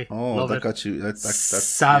 won't lie. Oh, love that it. got you. That's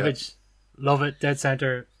savage. Yeah. Love it. Dead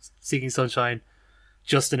center. Seeking Sunshine.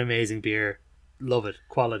 Just an amazing beer. Love it.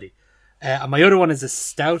 Quality. And my other one is a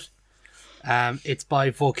stout. It's by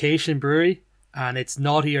Vocation Brewery, and it's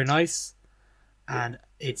naughty or nice. And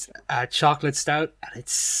it's a chocolate stout, and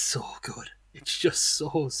it's so good. It's just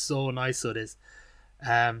so nice. So it is.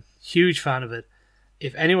 Huge fan of it.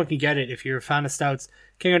 If anyone can get it, if you're a fan of stouts,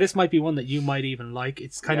 Kinger, this might be one that you might even like.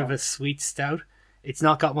 It's kind of a sweet stout. It's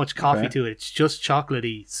not got much coffee to it. It's just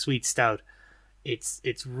chocolatey sweet stout.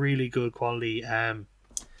 It's really good quality.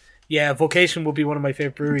 Vocation will be one of my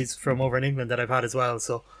favorite breweries from over in England that I've had as well.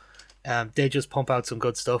 So they just pump out some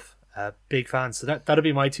good stuff. Big fan. So that'll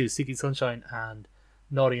be my 2: Seeking Sunshine and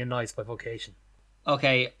Naughty and Nice by Vocation.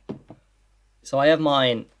 Okay, so I have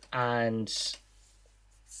mine, and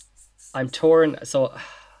I'm torn. So,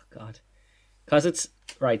 God, because it's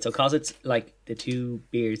like the 2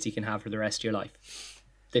 beers you can have for the rest of your life.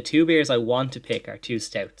 The 2 beers I want to pick are 2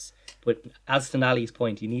 stouts, but as to Nally's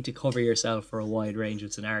point, you need to cover yourself for a wide range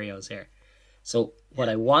of scenarios here. So what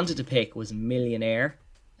I wanted to pick was Millionaire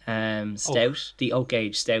Stout, the Oak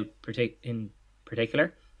Age Stout in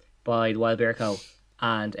particular, by the Wild Beer Co.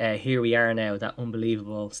 And Here We Are Now, that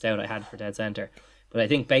unbelievable stout I had for Dead Center. But I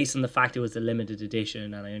think based on the fact it was a limited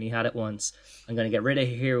edition and I only had it once, I'm going to get rid of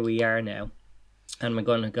Here We Are Now, and I'm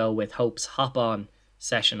going to go with Hope's Hop On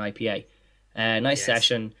Session IPA. Nice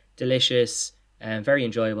session, delicious, very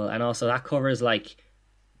enjoyable, and also that covers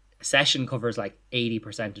session covers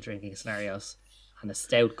 80% of drinking scenarios, and the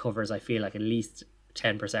stout covers, I feel like, at least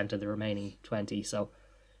 10% of the remaining 20. So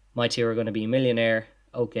My two are going to be Millionaire,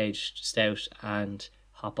 Oak Aged Stout, and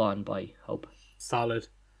Hop On by Hope. Solid.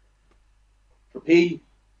 For P,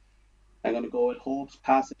 I'm going to go with Hope's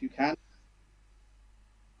Pass If You Can.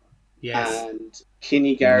 Yes. And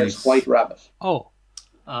Kinnegard's Nice. White Rabbit. Oh,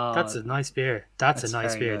 Oh, that's a nice beer. That's a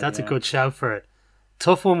nice very beer. good, That's a yeah. good shout for it.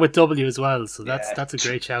 Tough one with W as well, so Yeah. that's a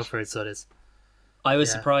great shout for it. So it is. I was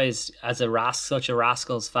Yeah. surprised as such a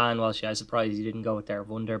Rascals fan. I was surprised you didn't go with their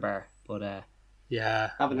Wunderbar. But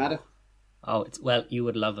Yeah, Haven't had it. you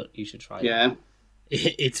would love it. You should try it. Yeah.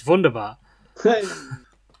 it's wunderbar.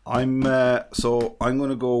 I'm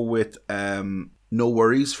gonna go with No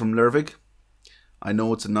Worries from Lervig. I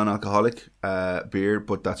know it's a non-alcoholic beer,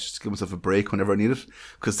 but that's just to give myself a break whenever I need it,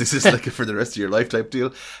 because this is like a for the rest of your life type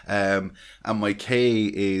deal. And my K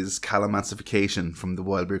is Calamancification from the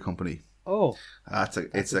Wild Beer Company. Oh, It's a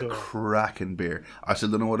a good one. cracking beer. I still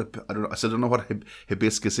don't know what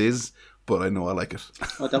hibiscus is, but I know I like it.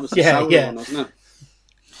 Oh, that was the Yeah, sour yeah. one, wasn't it?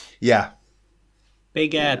 Yeah,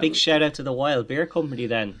 Big shout out to the Wild Beer Company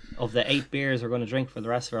then. Of the 8 beers we're going to drink for the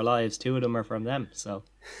rest of our lives, 2 of them are from them. So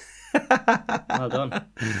well done.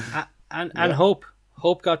 and Hope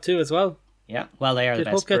got 2 as well. Yeah, well, they are the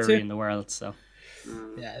Did best Hope get brewery 2? in the world. So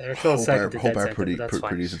Yeah, they're close second to Hope dead are second, pretty but that's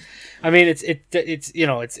fine. decent. I mean, it's you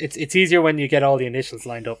know it's easier when you get all the initials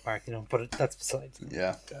lined up, Mark. You know, but that's besides.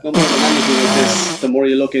 Yeah. No more than anything like this, the more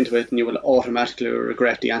you look into it, and you will automatically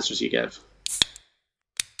regret the answers you give.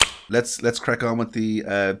 Let's crack on with the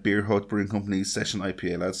Beer Hut Brewing Company's Session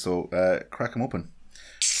IPA, lads. So crack them open.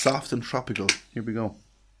 Soft and tropical. Here we go.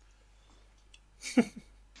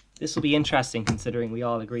 this will be interesting considering we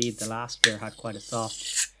all agreed the last beer had quite a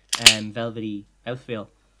soft, velvety mouthfeel.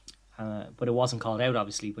 But it wasn't called out,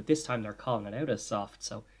 obviously. But this time they're calling it out as soft,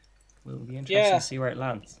 so it will be interesting Yeah. to see where it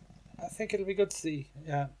lands. I think it'll be good to see.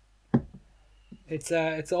 Yeah,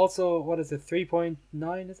 it's also what is it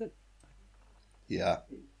 3.9? Is it Yeah.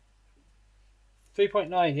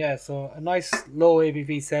 3.9? Yeah, so a nice low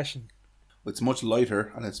ABV session. It's much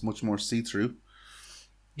lighter and it's much more see-through.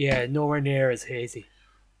 Yeah, nowhere near as hazy.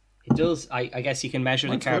 It does. I guess you can measure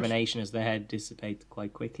the That's good. carbonation as the head dissipates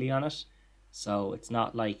quite quickly on it, so it's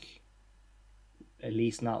not like, at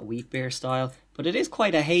least not wheat beer style. But it is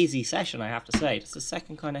quite a hazy session, I have to say. It's the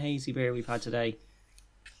second kind of hazy beer we've had today.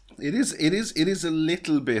 It is a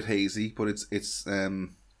little bit hazy, but it's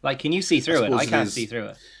Like, can you see through it? suppose I it can't is. see through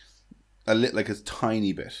it. a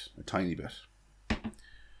tiny bit.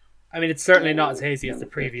 I mean, it's certainly not as hazy as the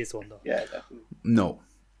previous one, though. Yeah, definitely.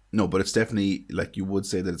 No, but it's definitely, like, you would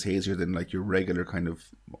say that it's hazier than like your regular kind of.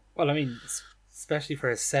 Well, I mean, especially for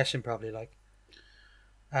a session, probably like.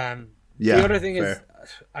 Yeah. The other thing is, fair.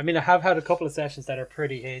 I mean, I have had a couple of sessions that are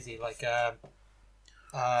pretty hazy. Like,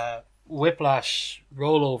 Whiplash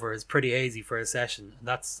Rollover is pretty hazy for a session. And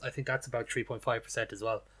I think that's about 3.5% as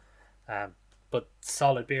well. But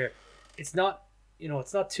solid beer. It's not,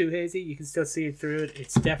 it's not too hazy. You can still see it through it.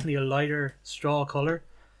 It's definitely a lighter straw color.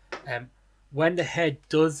 When the head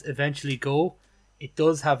does eventually go, it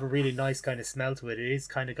does have a really nice kind of smell to it. It is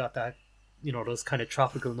kind of got that, those kind of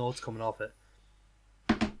tropical notes coming off it.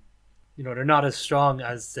 They're not as strong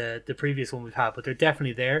as the previous one we've had, but they're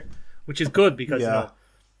definitely there, which is good because Yeah.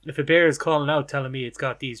 if a beer is calling out telling me it's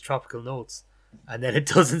got these tropical notes and then it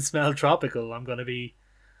doesn't smell tropical, I'm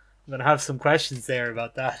gonna have some questions there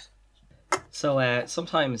about that. So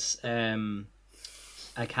sometimes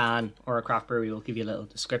a can or a craft brewery will give you a little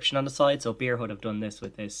description on the side. So Beer Hut have done this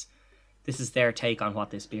with this. This is their take on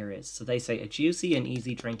what this beer is. So they say a juicy and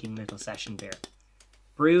easy drinking little session beer.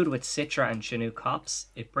 Brewed with Citra and Chinook hops,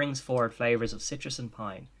 it brings forward flavours of citrus and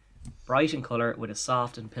pine. Bright in colour with a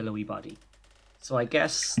soft and pillowy body. So I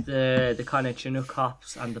guess the kind of Chinook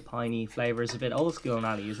hops and the piney flavour is a bit old school,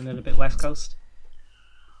 Ali, isn't it? A bit West Coast?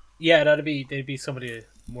 Yeah, they'd be some of the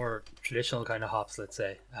more traditional kind of hops, let's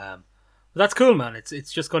say. But that's cool, man.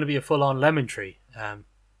 It's just going to be a full on lemon tree.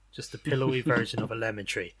 Just a pillowy version of a lemon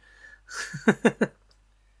tree.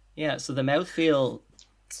 Yeah, so the mouthfeel,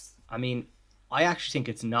 I mean, I actually think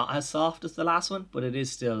it's not as soft as the last one, but it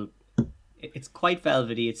is still, it's quite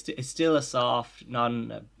velvety. It's still a soft,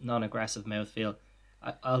 non-aggressive mouthfeel.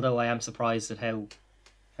 Although I am surprised at how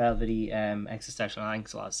velvety Existential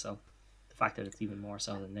Angst was. So the fact that it's even more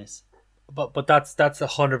so than this. But that's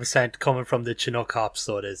 100% coming from the Chinook hops.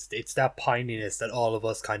 So it is. It's that pininess that all of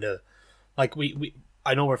us kind of like. We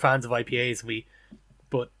I know we're fans of IPAs.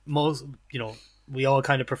 But most we all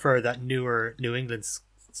kind of prefer that newer New England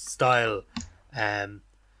style,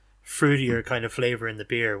 fruitier kind of flavor in the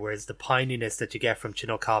beer, whereas the pininess that you get from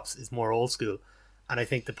Chinook hops is more old school, and I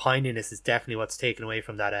think the pininess is definitely what's taken away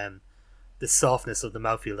from that the softness of the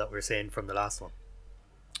mouthfeel that we were saying from the last one.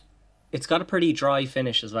 It's got a pretty dry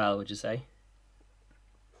finish as well, would you say?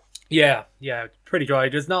 Yeah, pretty dry.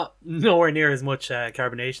 There's not nowhere near as much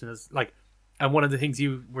carbonation as like, and one of the things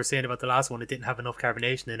you were saying about the last one, it didn't have enough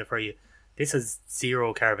carbonation in it for you. This has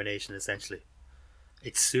zero carbonation essentially.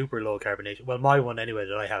 It's super low carbonation. Well, my one anyway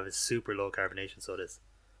that I have is super low carbonation, so it is.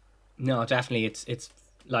 No, definitely. It's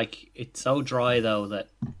like it's so dry though that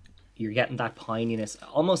you're getting that pininess.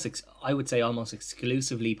 I would say almost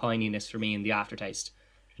exclusively pininess for me in the aftertaste.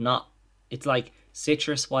 Not. It's like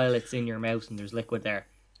citrus while it's in your mouth and there's liquid there.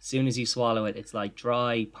 As soon as you swallow it, it's like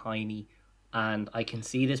dry, piney, and I can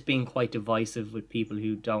see this being quite divisive with people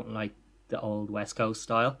who don't like the old West Coast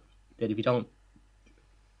style. That if you don't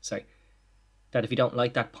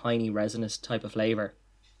like that piney, resinous type of flavour,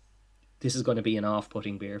 this is going to be an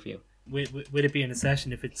off-putting beer for you. Would it be in a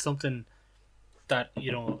session if it's something that,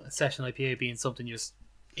 a session IPA being something you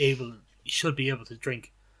should be able to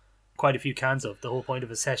drink quite a few cans of? The whole point of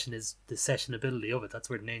a session is the sessionability of it. That's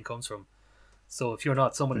where the name comes from. So if you're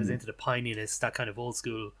not someone who's into the pininess, that kind of old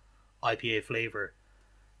school IPA flavour,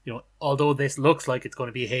 although this looks like it's going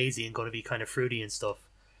to be hazy and going to be kind of fruity and stuff,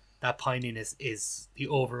 that pininess is the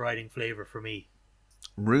overriding flavour for me.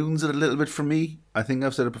 Ruins it a little bit for me. I think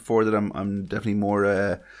I've said it before that I'm definitely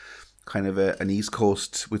more kind of an East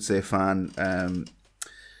Coast, would say, fan.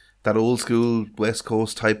 That old school West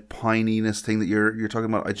Coast type pininess thing that you're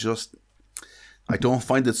talking about, I don't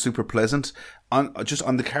find it super pleasant. On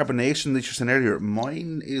the carbonation that you're saying earlier,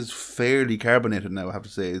 mine is fairly carbonated now. I have to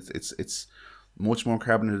say it's much more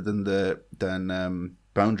carbonated than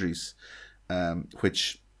Boundaries,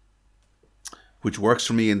 which works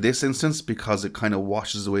for me in this instance because it kind of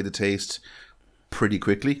washes away the taste pretty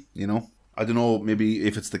quickly. I don't know, maybe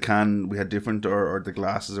if it's the can we had different or the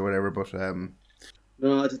glasses or whatever, but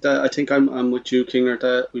no, I think I'm with you, Kinger,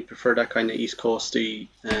 that we prefer that kind of East Coasty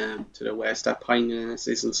to the West. That pininess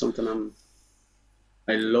isn't something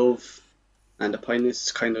I love, and the pininess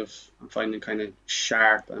is I'm finding kind of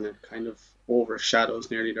sharp, and it kind of overshadows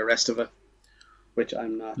nearly the rest of it, which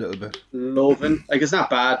I'm not little bit loving. Like, it's not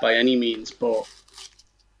bad by any means, but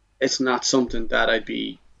it's not something that I'd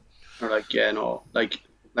be, or like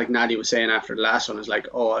Nadia was saying after the last one, is like,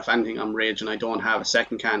 oh, if anything, I'm raging I don't have a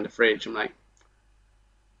second can in the fridge. I'm like,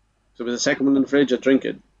 so with a second one in the fridge, I'd drink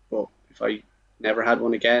it. But if I never had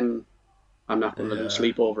one again, I'm not going to let them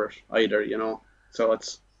sleep over it either, So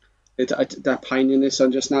it's that pininess,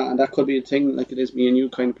 I'm just not, and that could be a thing, like it is me and you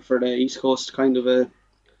kind of prefer the East Coast kind of a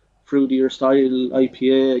fruitier style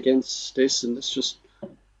IPA against this, and it's just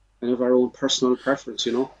kind of our own personal preference,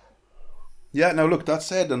 Yeah, now look, that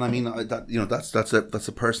said, and I mean that's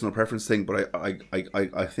a personal preference thing, but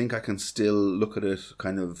I think I can still look at it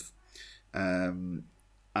kind of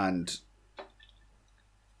and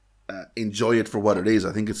enjoy it for what it is.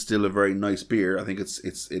 I think it's still a very nice beer. I think it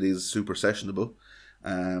is super sessionable.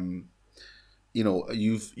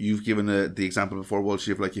 You've given the example before, Walsh,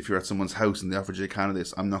 of like if you're at someone's house and they offered you a can of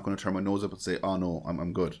this, I'm not going to turn my nose up and say, oh no,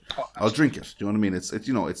 I'm good. I'll drink it. Do you know what I mean? It's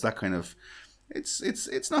it's that kind of.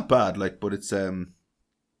 It's not bad, like, but it's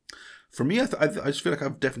for me, I just feel like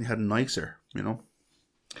I've definitely had nicer,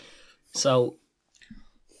 So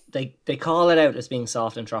they call it out as being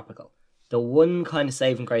soft and tropical. The one kind of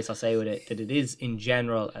saving grace I'll say with it, that it is in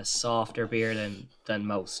general a softer beer than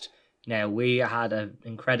most. Now, we had an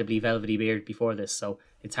incredibly velvety beer before this, so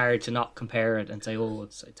it's hard to not compare it and say, oh,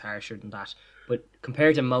 it's harsher than that. But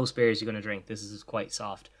compared to most beers you're going to drink, this is quite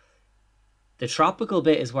soft. The tropical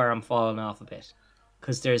bit is where I'm falling off a bit,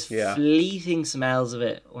 because there's fleeting smells of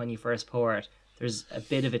it when you first pour it. There's a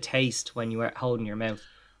bit of a taste when you are holding your mouth.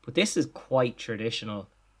 But this is quite traditional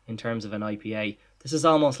in terms of an IPA. This is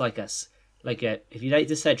almost like if you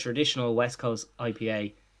just said traditional West Coast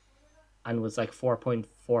IPA and was like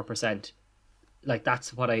 4.4%, like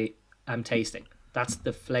that's what I am tasting. That's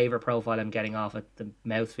the flavour profile I'm getting off it, the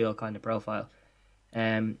mouthfeel kind of profile.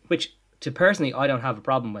 Which, personally, I don't have a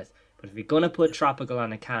problem with. But if you're going to put tropical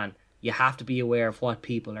on a can, you have to be aware of what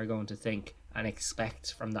people are going to think and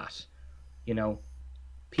expect from that.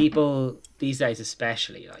 People these days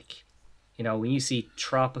especially, like, when you see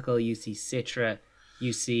tropical, you see Citra,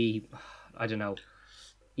 you see, I don't know.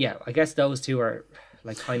 Yeah, I guess those two are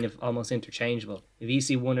like kind of almost interchangeable. If you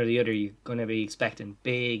see one or the other, you're going to be expecting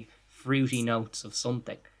big, fruity notes of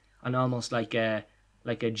something. And almost like a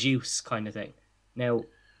juice kind of thing. Now,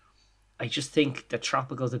 I just think the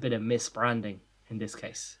tropical is a bit of misbranding in this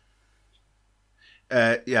case.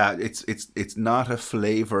 It's not a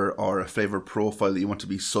flavor or a flavor profile that you want to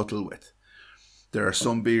be subtle with. There are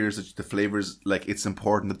some beers that the flavors, like, it's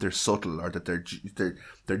important that they're subtle or that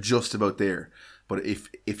they're just about there. But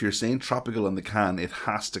if you're saying tropical on the can, it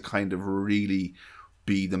has to kind of really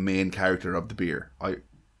be the main character of the beer.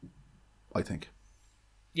 I think.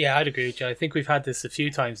 Yeah, I'd agree with you. I think we've had this a few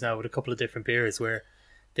times now with a couple of different beers where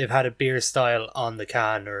they've had a beer style on the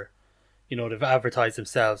can, or they've advertised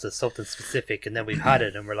themselves as something specific, and then we've had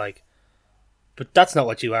it and we're like, but that's not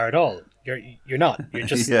what you are at all. You're not. You're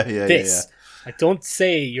just this. Like, don't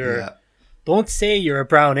say you're a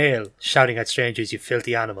brown ale shouting at strangers, you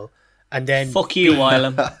filthy animal, and then fuck you,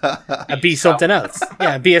 Wylam, and be something else.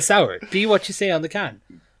 Yeah, and be a sour. Be what you say on the can.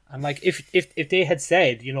 And like if they had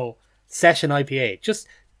said, session IPA, just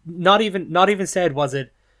not even said was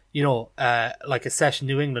it, like a session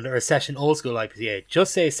New England or a session old school IPA.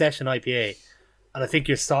 Just say session IPA, and I think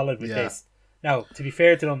you're solid with this. Now, to be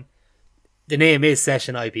fair to them, the name is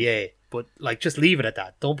session IPA, but like just leave it at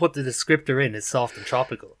that. Don't put the descriptor in as soft and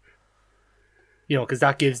tropical. Because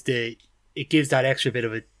that gives that extra bit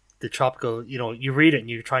of the tropical. You read it and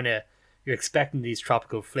you're expecting these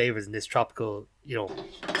tropical flavors and this tropical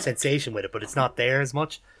sensation with it, but it's not there as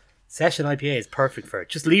much. Session IPA is perfect for it.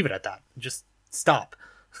 Just leave it at that. Just stop.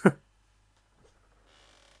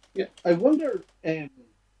 Yeah, I wonder when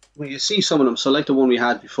you see some of them. So like the one we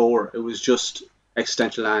had before, it was just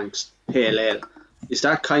Existential Angst Pale Ale. Is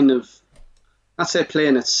that kind of, not say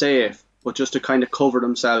playing it safe, but just to kind of cover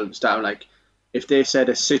themselves down? Like if they said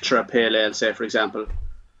a Citra Pale Ale, say for example,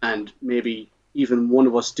 and maybe even one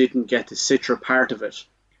of us didn't get the Citra part of it,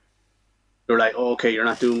 you're like, oh, okay, you're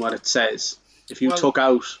not doing what it says. If you took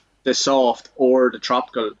out the soft or the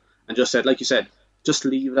tropical and just said, like you said, just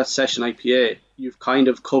leave that session IPA, you've kind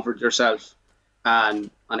of covered yourself,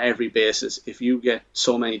 and on every basis. If you get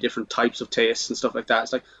so many different types of tastes and stuff like that,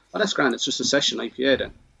 it's like, oh, that's grand, it's just a session IPA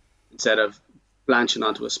then, instead of blanching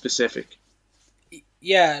onto a specific.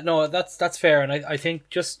 Yeah, no, that's fair, and I think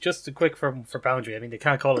just a quick for Boundary. I mean, they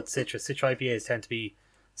can't call it Citra. Citra IPAs tend to be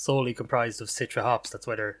solely comprised of Citra hops. That's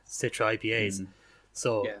why they're Citra IPAs.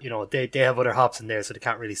 So they have other hops in there, so they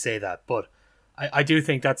can't really say that. But I do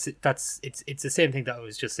think it's the same thing that I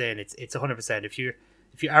was just saying. It's 100%. If you're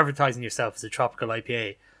advertising yourself as a tropical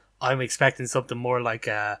IPA, I'm expecting something more like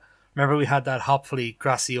remember we had that Hopfully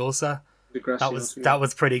Graciosa. That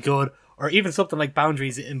was pretty good. Or even something like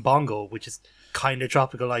Boundaries in Bongo, which is kind of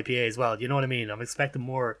tropical IPA as well. You know what I mean? I'm expecting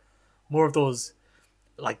more of those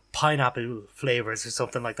like pineapple flavors or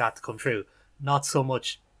something like that to come through. Not so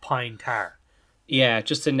much pine tar. Yeah,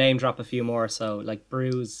 just to name drop a few more. So like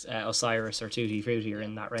Brews, Osiris or Tutti Frutti are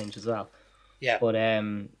in that range as well. Yeah. But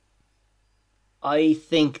I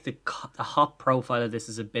think the hop profile of this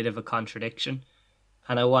is a bit of a contradiction.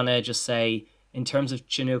 And I want to just say, in terms of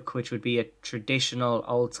Chinook, which would be a traditional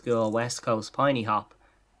old school West Coast piney hop,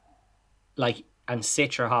 like, and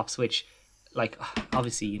Citra hops, which, like,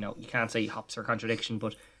 obviously, you can't say hops are a contradiction,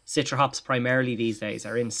 but Citra hops primarily these days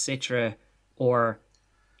are in Citra or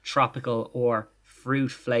tropical or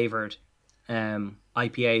fruit flavored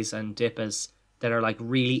IPAs and DIPAs that are like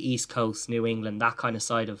really East Coast, New England, that kind of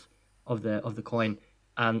side of the coin.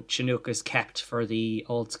 And Chinook is kept for the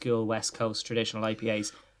old school West Coast traditional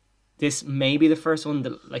IPAs. This may be the first one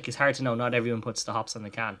that, like, it's hard to know. Not everyone puts the hops on the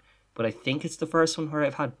can, but I think it's the first one where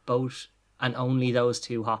I've had both and only those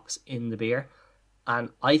two hops in the beer. And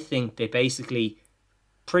I think they basically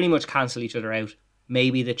pretty much cancel each other out.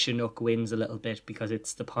 Maybe the Chinook wins a little bit because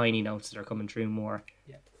it's the piney notes that are coming through more.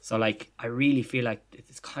 Yeah. So, like, I really feel like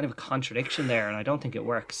it's kind of a contradiction there, and I don't think it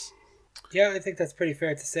works. Yeah, I think that's pretty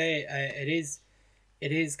fair to say.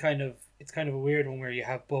 It's kind of a weird one where you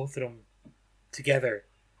have both of them together.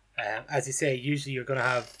 As you say, usually you're going to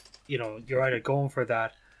have, you're either going for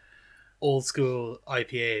that old school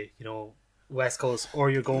IPA, West Coast, or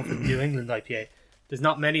you're going for the New England IPA. There's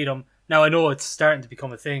not many of them. Now, I know it's starting to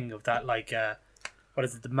become a thing of that, like, what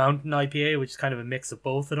is it, the Mountain IPA, which is kind of a mix of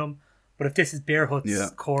both of them. But if this is Beer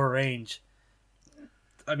Hut's core range,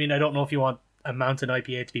 I mean, I don't know if you want a Mountain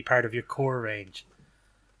IPA to be part of your core range.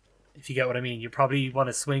 If you get what I mean, you probably want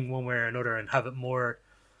to swing one way or another and have it more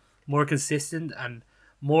consistent and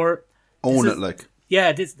more own it, like.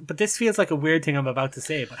 Yeah, this feels like a weird thing I'm about to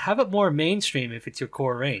say, but have it more mainstream if it's your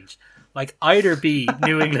core range. Like, either be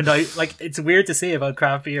New England, like, it's weird to say about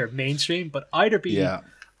craft beer mainstream, but either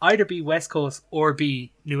be West Coast or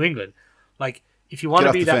be New England. Like, if you want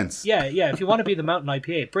to be that, fence. if you want to be the Mountain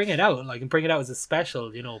IPA, bring it out, like, and bring it out as a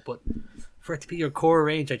special, but for it to be your core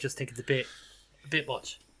range, I just think it's a bit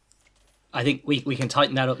much. I think we can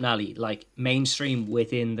tighten that up, Nally, like, mainstream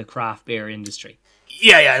within the craft beer industry.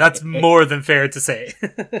 Yeah, that's more than fair to say.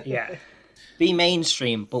 Yeah. Be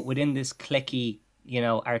mainstream, but within this cliquey,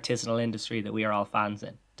 artisanal industry that we are all fans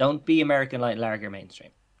in. Don't be American Light Lager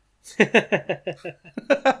mainstream.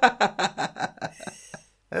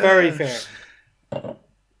 Very fair.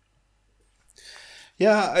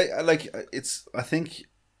 Yeah, I like it's. I think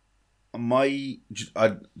just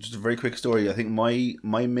a very quick story. I think my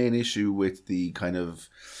main issue with the kind of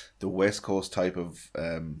the West Coast type of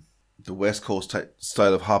the West Coast type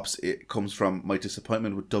style of hops, it comes from my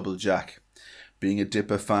disappointment with Double Jack, being a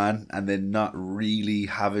Dipper fan and then not really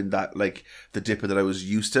having that like the Dipper that I was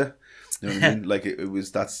used to. You know what I mean? Like it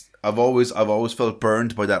was I've always felt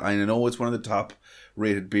burned by that. I know it's one of the top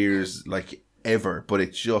rated beers like ever, but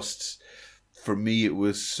it just for me it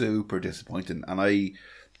was super disappointing. And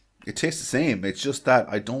it tastes the same. It's just that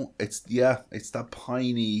it's that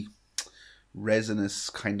piney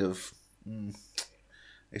resinous kind of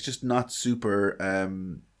it's just not super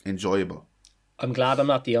enjoyable. I'm glad I'm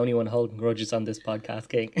not the only one holding grudges on this podcast,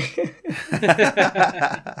 King.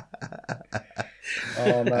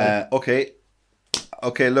 Oh, man. Okay.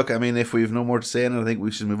 Look, I mean, if we've no more to say, I think we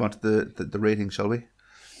should move on to the rating, shall we?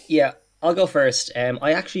 Yeah, I'll go first.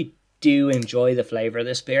 I actually do enjoy the flavour of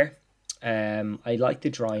this beer. I like the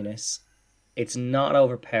dryness. It's not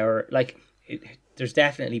overpowered. Like, there's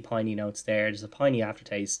definitely piney notes there. There's a piney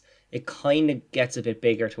aftertaste. It kind of gets a bit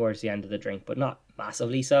bigger towards the end of the drink, but not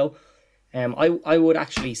massively so. I would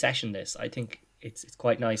actually session this. I think it's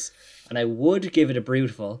quite nice. And I would give it a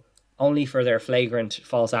Brewtiful, only for their flagrant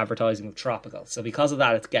false advertising of tropical. So because of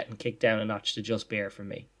that, it's getting kicked down a notch to just beer for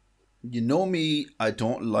me. You know me, I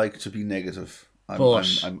don't like to be negative.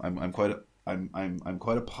 I'm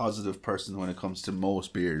quite a positive person when it comes to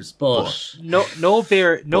most beers. But no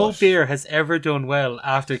beer has ever done well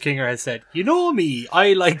after Kinger has said, "You know me,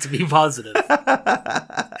 I like to be positive."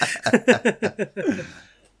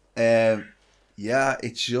 Yeah,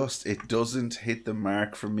 it doesn't hit the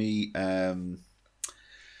mark for me.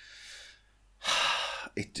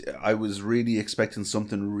 I was really expecting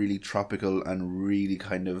something really tropical and really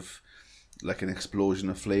kind of like an explosion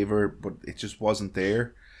of flavor, but it just wasn't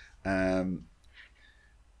there. The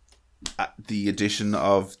addition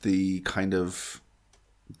of the kind of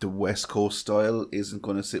the West Coast style isn't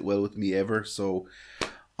going to sit well with me ever, so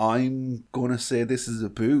I'm going to say this is a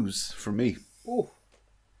booze for me.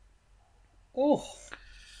 Oh,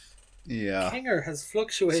 yeah. Kinger has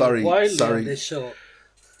fluctuated wildly on this show.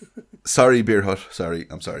 Sorry, Beer Hut.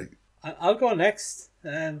 I'm sorry. I'll go next.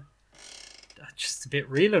 Just a bit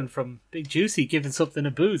reeling from Big Juicy giving something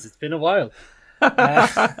a booze. It's been a while.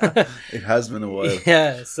 It has been a while.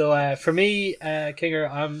 Yeah, so for me,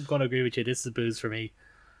 Kinger, I'm going to agree with you. This is a booze for me.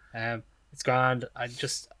 It's grand. I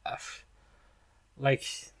just like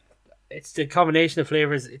it's the combination of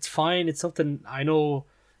flavors. It's fine. It's something I know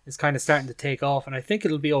is kind of starting to take off, and I think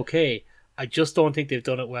it'll be okay. I just don't think they've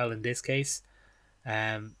done it well in this case.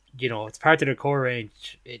 It's part of their core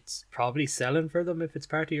range. It's probably selling for them if it's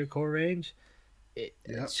part of your core range.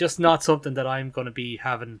 It's just not something that I'm going to be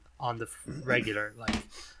having on the regular. Like,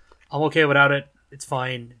 I'm okay without it. It's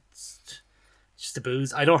fine. It's just a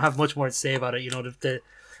booze. I don't have much more to say about it.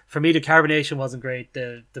 For me, the carbonation wasn't great.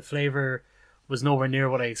 The flavor was nowhere near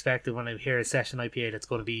what I expected when I hear a session IPA that's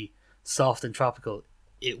going to be soft and tropical.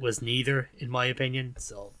 It was neither, in my opinion.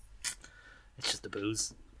 So it's just a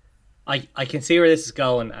booze. I can see where this is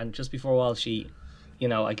going, and just before Walshy,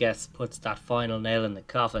 I guess puts that final nail in the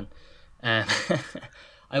coffin.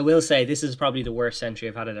 I will say this is probably the worst entry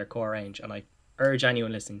I've had of their core range, and I urge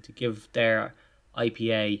anyone listening to give their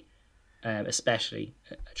IPA, especially,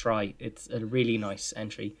 a try. It's a really nice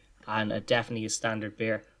entry, and definitely a standard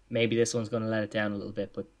beer. Maybe this one's going to let it down a little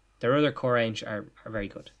bit, but their other core range are very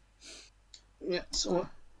good. Yeah, so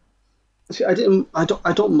see, I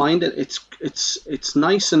don't mind it. It's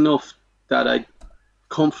nice enough that I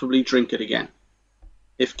comfortably drink it again,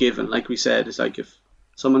 if given. Like we said, it's like if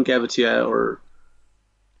someone gave it to you, or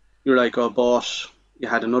you're like, you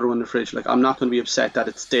had another one in the fridge. Like, I'm not going to be upset that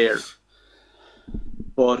it's there.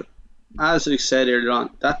 But as I said earlier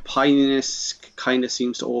on, that pininess kind of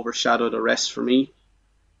seems to overshadow the rest for me.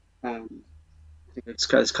 I think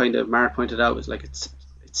it's kind of Mark pointed out, is like it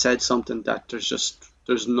said something that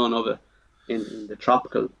there's none of it in the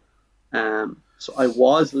tropical. So I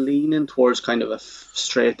was leaning towards kind of a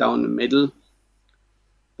straight down the middle,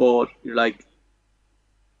 but you're like,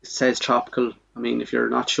 it says tropical. I mean, if you're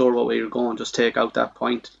not sure what way you're going, just take out that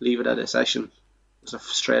point, leave it at a session. It's a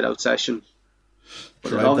straight out session. But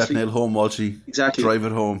drive that nail home, Walshy. Exactly. Drive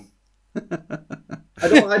it home.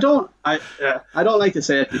 I don't like to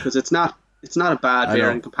say it because it's not a bad beer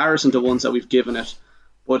in comparison to ones that we've given it.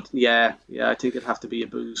 But yeah, I think it'd have to be a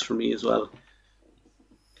booze for me as well.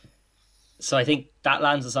 So I think that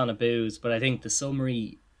lands us on a booze, but I think the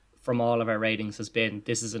summary from all of our ratings has been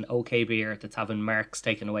this is an okay beer that's having marks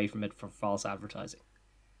taken away from it for false advertising.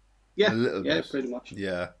 Yeah, pretty much.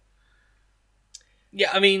 Yeah. Yeah,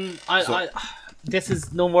 I mean, this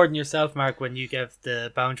is no more than yourself, Mark, when you gave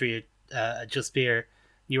the Boundary a Just Beer.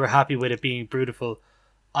 You were happy with it being beautiful.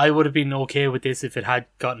 I would have been okay with this if it had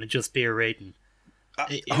gotten a Just Beer rating.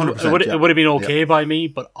 It would have been okay by me,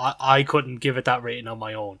 but I couldn't give it that rating on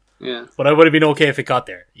my own. Yeah. But I would have been okay if it got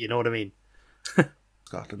there. You know what I mean?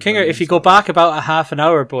 Scotland. Kinger, if you go back about a half an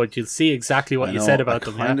hour, bud, you'll see exactly what you said about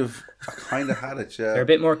them. I kind of had it, yeah. They're a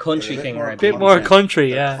bit more country, Kinger. A bit more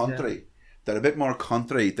country, yeah. They're a bit more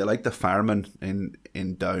country. They like the farming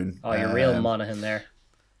in Down. Oh, you're real Monaghan there.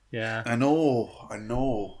 Yeah. I know.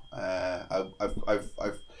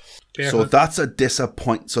 I've So that's a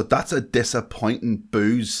disappointing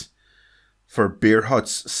booze for Beer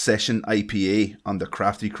Hut's Session IPA on the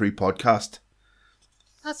Crafty Crew podcast.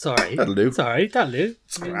 That's alright. That'll do. It's alright, that'll do.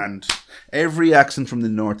 It's grand. Every accent from the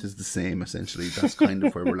north is the same, essentially. That's kind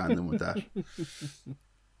of where we're landing with that.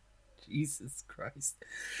 Jesus Christ.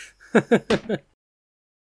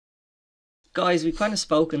 Guys, we've kind of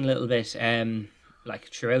spoken a little bit like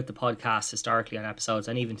throughout the podcast historically on episodes,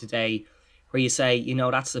 and even today, where you say, you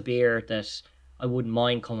know, that's the beer that I wouldn't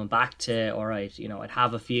mind coming back to. All right, you know, I'd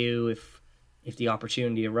have a few if the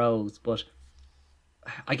opportunity arose. But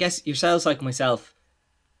I guess yourselves, like myself,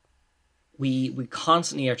 we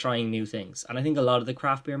constantly are trying new things, and I think a lot of the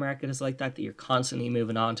craft beer market is like that you're constantly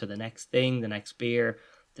moving on to the next thing, the next beer,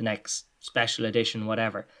 the next special edition,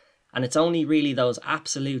 whatever. And it's only really those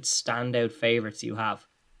absolute standout favorites you have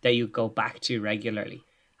that you go back to regularly.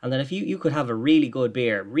 And then if you could have a really good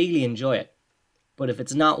beer, really enjoy it, but if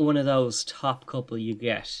it's not one of those top couple you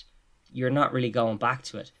get, you're not really going back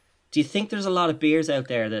to it. Do you think there's a lot of beers out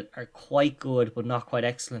there that are quite good but not quite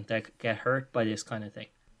excellent that get hurt by this kind of thing?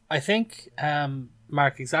 I think,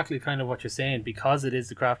 Mark, exactly kind of what you're saying, because it is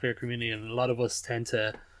the craft beer community, and a lot of us tend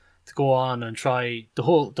to go on and try. The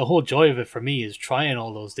whole joy of it for me is trying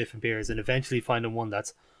all those different beers and eventually finding one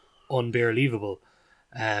that's unbeerleavable.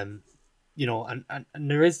 You know, and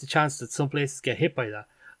there is the chance that some places get hit by that.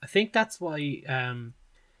 I think that's why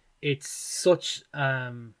it's such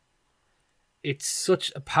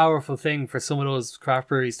a powerful thing for some of those craft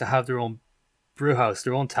breweries to have their own brew house,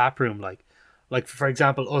 their own tap room. Like for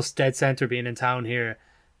example, us Dead Center being in town here,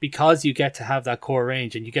 because you get to have that core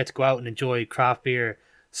range and you get to go out and enjoy craft beer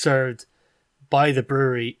served by the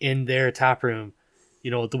brewery in their tap room, you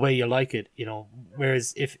know, the way you like it, you know.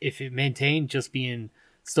 Whereas if it maintained just being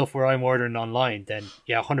stuff where I'm ordering online, then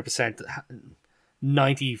yeah, 100%,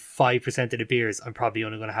 95% of the beers I'm probably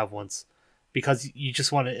only going to have once, because you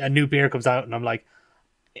just want a new beer comes out and I'm like,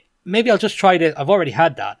 maybe I'll just try this. I've already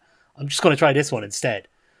had that. I'm just going to try this one instead.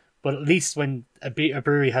 But at least when a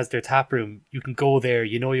brewery has their tap room, you can go there,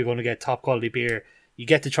 you know you're going to get top quality beer. You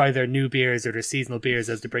get to try their new beers or their seasonal beers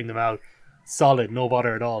as they bring them out. Solid, no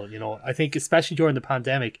bother at all. You know, I think especially during the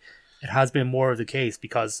pandemic, it has been more of the case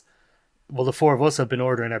because, well, the four of us have been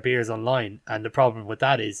ordering our beers online, and the problem with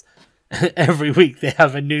that is every week they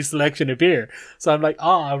have a new selection of beer. So I'm like,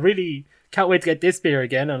 I really can't wait to get this beer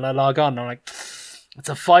again, and I log on and I'm like, it's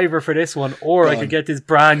a $5 for this one, or I could get this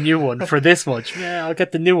brand new one for this much. Yeah, I'll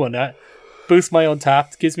get the new one. That boosts my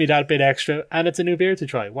Untapped, gives me that bit extra, and it's a new beer to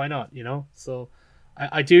try. Why not? You know. So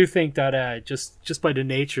I do think that just by the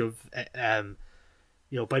nature of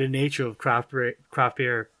craft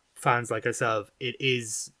beer fans like ourselves, it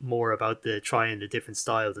is more about the trying the different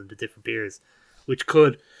styles and the different beers, which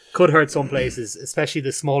could hurt some places, especially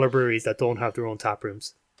the smaller breweries that don't have their own tap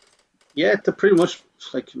rooms. Yeah, they're pretty much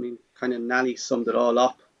kind of Nally summed it all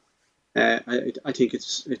up. I think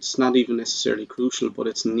it's not even necessarily crucial, but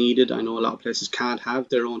it's needed. I know a lot of places can't have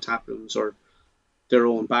their own tap rooms or their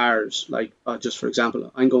own bars. Like just for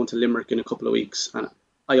example, I'm going to Limerick in a couple of weeks, and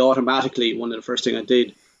I automatically, one of the first thing I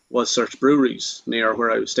did was search breweries near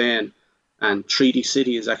where I was staying, and Treaty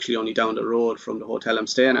City is actually only down the road from the hotel I'm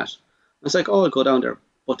staying at. I was like, I'll go down there,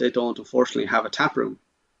 but they don't unfortunately have a tap room.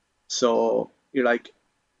 So you're like,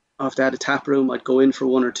 if they had a tap room, I'd go in for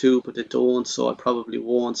one or two, but they don't, so I probably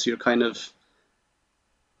won't. So you're kind of,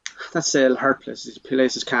 that's the hurt places.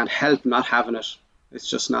 Places can't help not having it. It's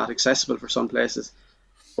just not accessible for some places.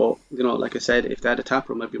 But, you know, like I said, if they had a tap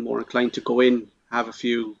room, I'd be more inclined to go in, have a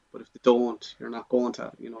few. But if they don't, you're not going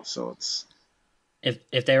to, you know, so it's...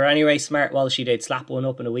 If they were anyway smart, Walshy, they'd slap one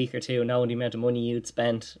up in a week or two, knowing the amount of money you'd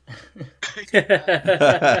spent.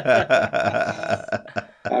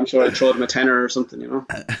 I'm sure I'd throw them a tenner or something, you know.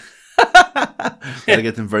 Gotta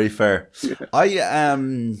get them very fair.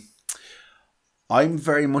 I'm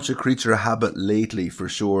very much a creature of habit lately, for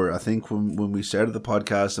sure. I think when we started the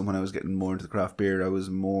podcast and when I was getting more into the craft beer, I was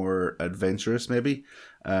more adventurous, maybe.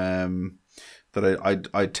 That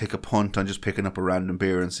I'd take a punt on just picking up a random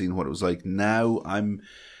beer and seeing what it was like. Now I'm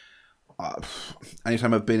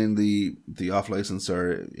anytime I've been in the off license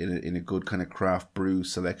or in a good kind of craft brew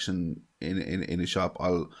selection in a shop,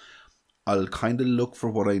 I'll kind of look for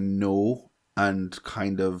what I know and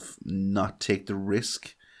kind of not take the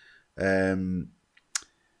risk. I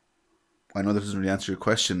know that doesn't really answer your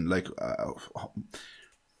question. Like,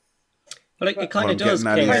 but it kind I'm of does,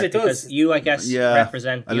 getting at King, is- because you, I guess, Yeah,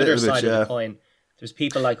 represent a the other little bit, side of yeah. the coin. There's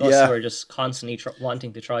people like us Yeah. who are just constantly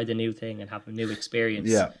wanting to try the new thing and have a new experience.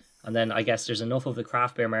 Yeah. And then I guess there's enough of the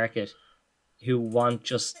craft beer market who want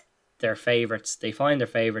just their favourites. They find their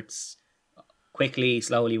favourites quickly,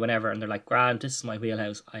 slowly, whenever, and they're like, "Grand, this is my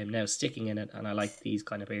wheelhouse. I am now sticking in it, and I like these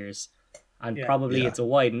kind of beers." And probably Yeah. it's a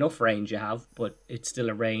wide enough range you have, but it's still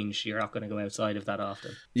a range. You're not going to go outside of that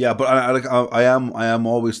often. Yeah, but I am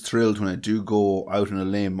always thrilled when I do go out on a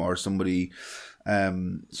limb or somebody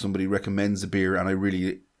recommends a beer and I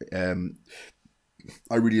really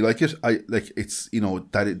like it. I like it's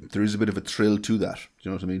there is a bit of a thrill to that. Do you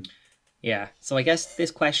know what I mean? Yeah. So I guess this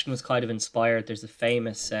question was kind of inspired. There's a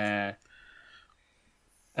famous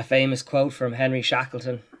quote from Henry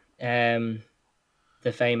Shackleton,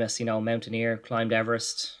 the famous mountaineer, climbed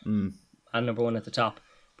Everest and #1 at the top.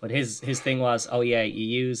 But his thing was, oh yeah, you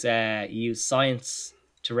use science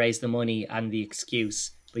to raise the money and the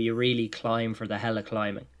excuse, but you really climb for the hell of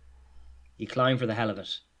climbing. You climb for the hell of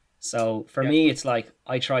it. So for me, it's like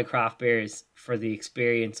I try craft beers for the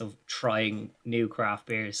experience of trying new craft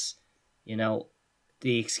beers.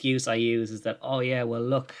 The excuse I use is that, oh yeah, well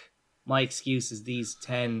look, my excuse is these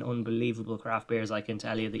 10 unbelievable craft beers I can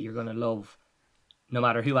tell you that you're going to love. No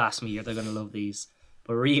matter who asks me, they're going to love these.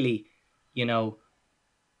 But really,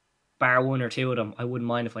 bar one or two of them, I wouldn't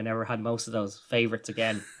mind if I never had most of those favourites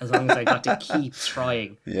again, as long as I got to keep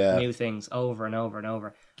trying new things over and over and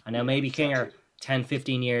over. And now maybe, Kinger, 10,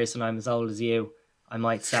 15 years when I'm as old as you, I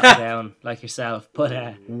might settle down like yourself.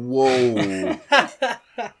 But Whoa.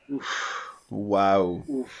 Wow.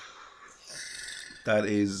 That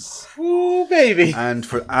is Ooh, baby. and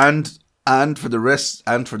for the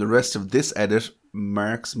rest of this edit,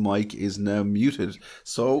 Mark's mic is now muted.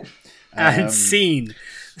 So And scene.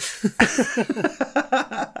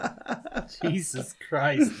 Jesus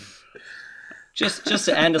Christ. just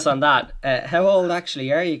to end us on that, how old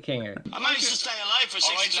actually are you, Kinger? I managed to stay alive for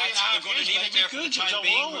 63 and a half years. We're going to leave it there for the time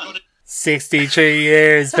being. We're going to 63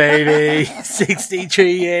 years, baby.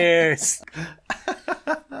 63 years.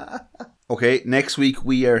 okay, next week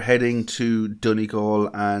we are heading to Donegal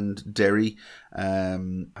and Derry. How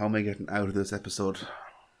am I getting out of this episode?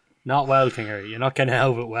 Not well, Kinger. You're not getting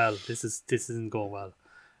out of it well. This isn't going well.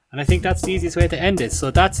 And I think that's the easiest way to end it.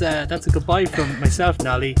 So that's a goodbye from myself,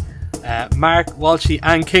 Nolly, Mark, Walshy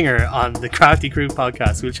and Kinger on the Crafty Crew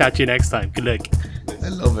podcast. We'll chat to you next time. Good luck. I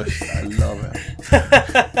love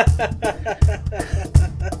it.